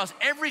hanging on a cross,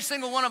 every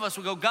single one of us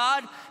would go,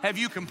 God, have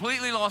you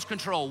completely lost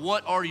control?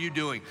 What are you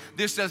doing?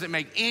 This doesn't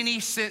make any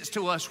sense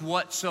to us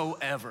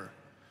whatsoever.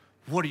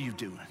 What are you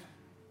doing?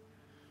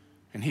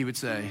 And he would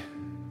say,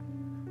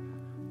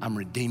 I'm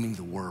redeeming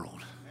the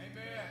world.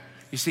 Amen.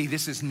 You see,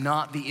 this is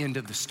not the end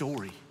of the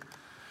story.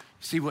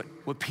 You see,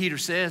 what Peter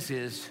says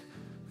is,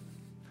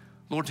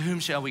 Lord, to whom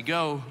shall we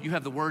go? You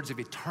have the words of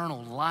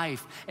eternal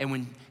life. And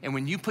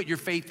when you put your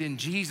faith in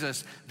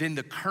Jesus, then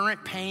the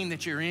current pain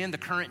that you're in, the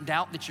current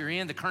doubt that you're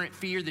in, the current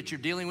fear that you're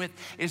dealing with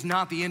is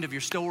not the end of your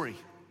story.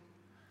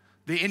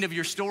 The end of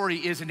your story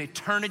is an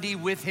eternity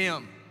with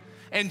him.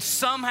 And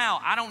somehow,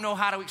 I don't know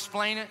how to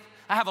explain it.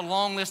 I have a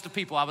long list of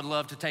people I would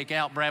love to take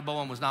out. Brad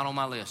Bowen was not on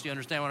my list. You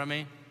understand what I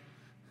mean?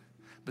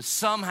 But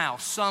somehow,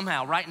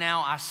 right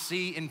now I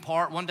see in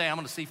part. One day I'm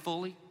gonna see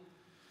fully.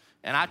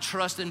 And I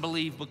trust and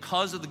believe,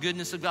 because of the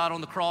goodness of God on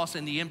the cross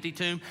and the empty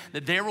tomb,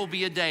 that there will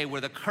be a day where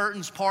the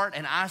curtains part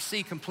and I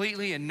see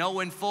completely and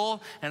know in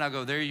full, and I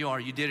go, there you are,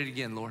 you did it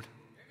again, Lord.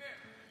 Amen.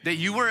 That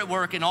you were at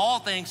work in all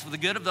things for the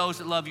good of those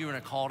that love you and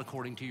are called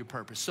according to your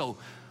purpose. So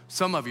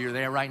some of you are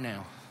there right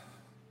now.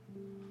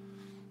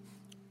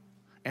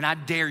 And I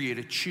dare you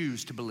to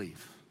choose to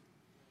believe.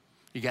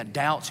 You got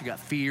doubts, you got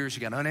fears,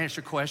 you got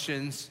unanswered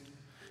questions.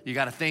 You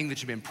got a thing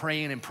that you've been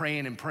praying and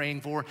praying and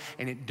praying for,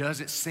 and it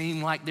doesn't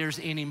seem like there's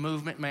any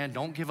movement, man,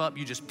 don't give up.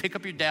 You just pick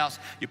up your doubts,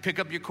 you pick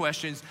up your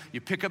questions, you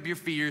pick up your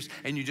fears,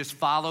 and you just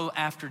follow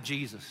after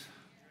Jesus.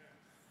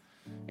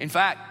 In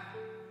fact,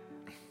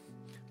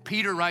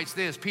 Peter writes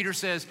this. Peter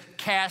says,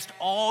 cast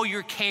all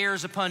your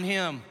cares upon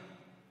him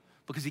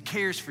because he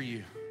cares for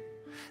you.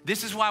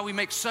 This is why we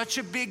make such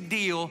a big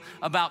deal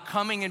about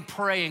coming and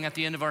praying at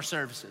the end of our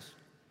services.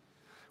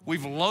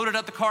 We've loaded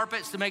up the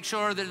carpets to make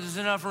sure that there's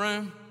enough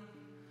room.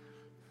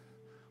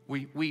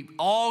 We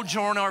all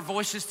join our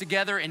voices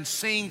together and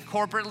sing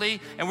corporately,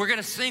 and we're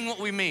gonna sing what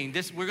we mean.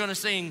 We're gonna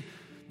sing,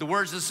 the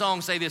words of the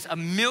song say this: a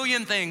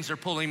million things are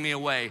pulling me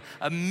away,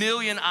 a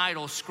million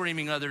idols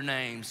screaming other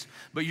names,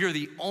 but you're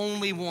the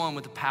only one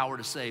with the power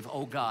to save.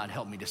 Oh God,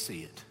 help me to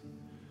see it.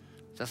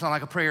 Does that sound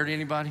like a prayer to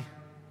anybody?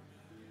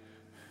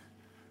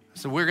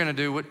 So we're gonna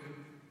do what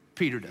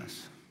Peter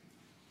does.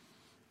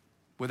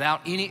 Without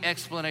any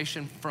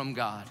explanation from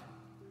God,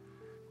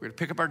 we're gonna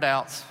pick up our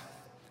doubts,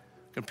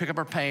 gonna pick up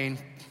our pain,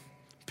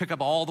 pick up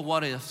all the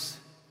what ifs,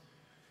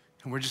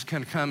 and we're just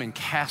gonna come and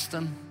cast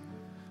them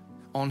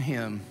on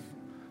him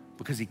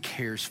because he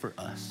cares for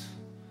us.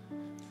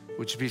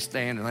 Would you please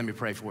stand and let me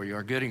pray for you?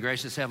 Our good and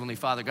gracious Heavenly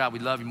Father, God, we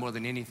love you more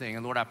than anything.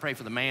 And Lord, I pray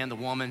for the man, the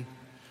woman,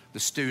 the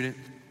student.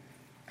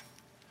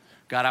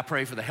 God, I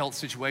pray for the health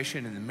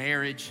situation and the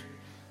marriage.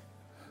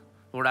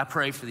 Lord, I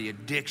pray for the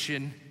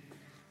addiction.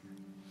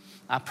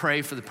 I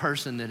pray for the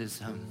person that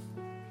is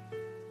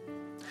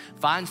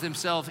finds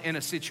themselves in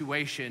a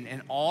situation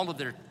and all of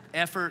their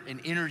effort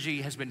and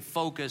energy has been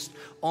focused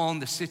on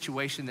the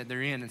situation that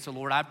they're in. And so,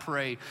 Lord, I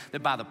pray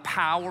that by the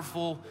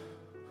powerful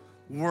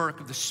work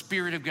of the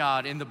Spirit of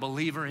God in the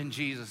believer in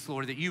Jesus,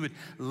 Lord, that you would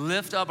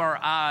lift up our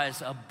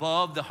eyes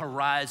above the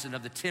horizon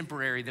of the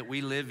temporary that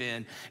we live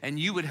in, and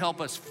you would help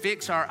us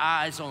fix our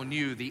eyes on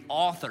you, the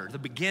author, the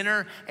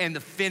beginner, and the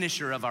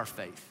finisher of our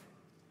faith.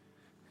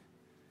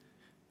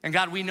 And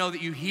God, we know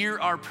that you hear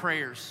our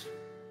prayers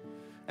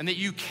and that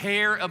you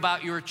care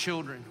about your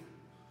children.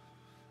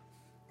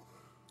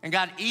 And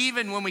God,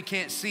 even when we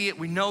can't see it,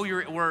 we know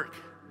you're at work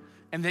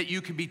and that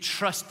you can be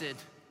trusted.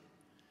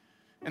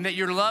 And that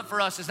your love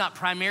for us is not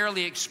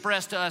primarily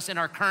expressed to us in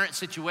our current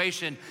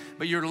situation,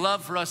 but your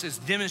love for us is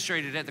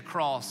demonstrated at the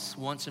cross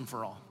once and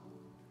for all.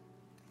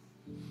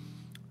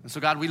 And so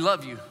God, we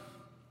love you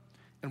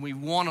and we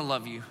want to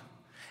love you.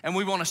 And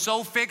we want to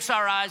so fix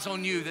our eyes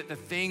on you that the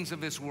things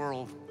of this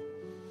world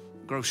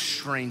grow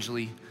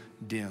strangely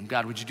dim.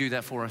 God, would you do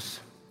that for us?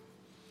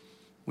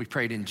 We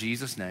prayed in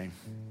Jesus' name,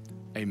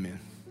 amen.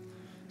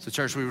 So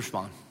church, we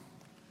respond.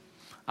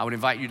 I would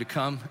invite you to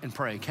come and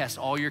pray. Cast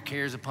all your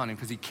cares upon him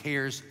because he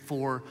cares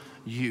for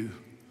you.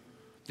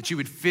 That you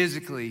would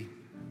physically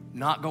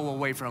not go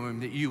away from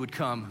him, that you would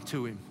come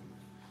to him.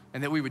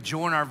 And that we would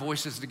join our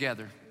voices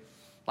together.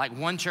 Like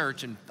one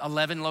church in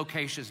 11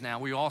 locations now.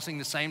 We all sing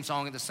the same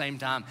song at the same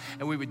time.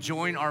 And we would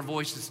join our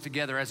voices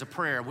together as a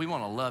prayer. We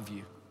want to love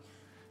you.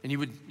 And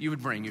you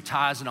would bring your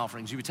tithes and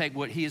offerings. You would take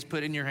what he has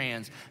put in your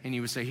hands and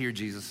you would say, here,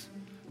 Jesus,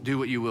 do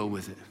what you will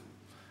with it.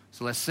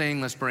 So let's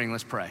sing, let's bring,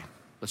 let's pray.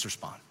 Let's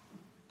respond.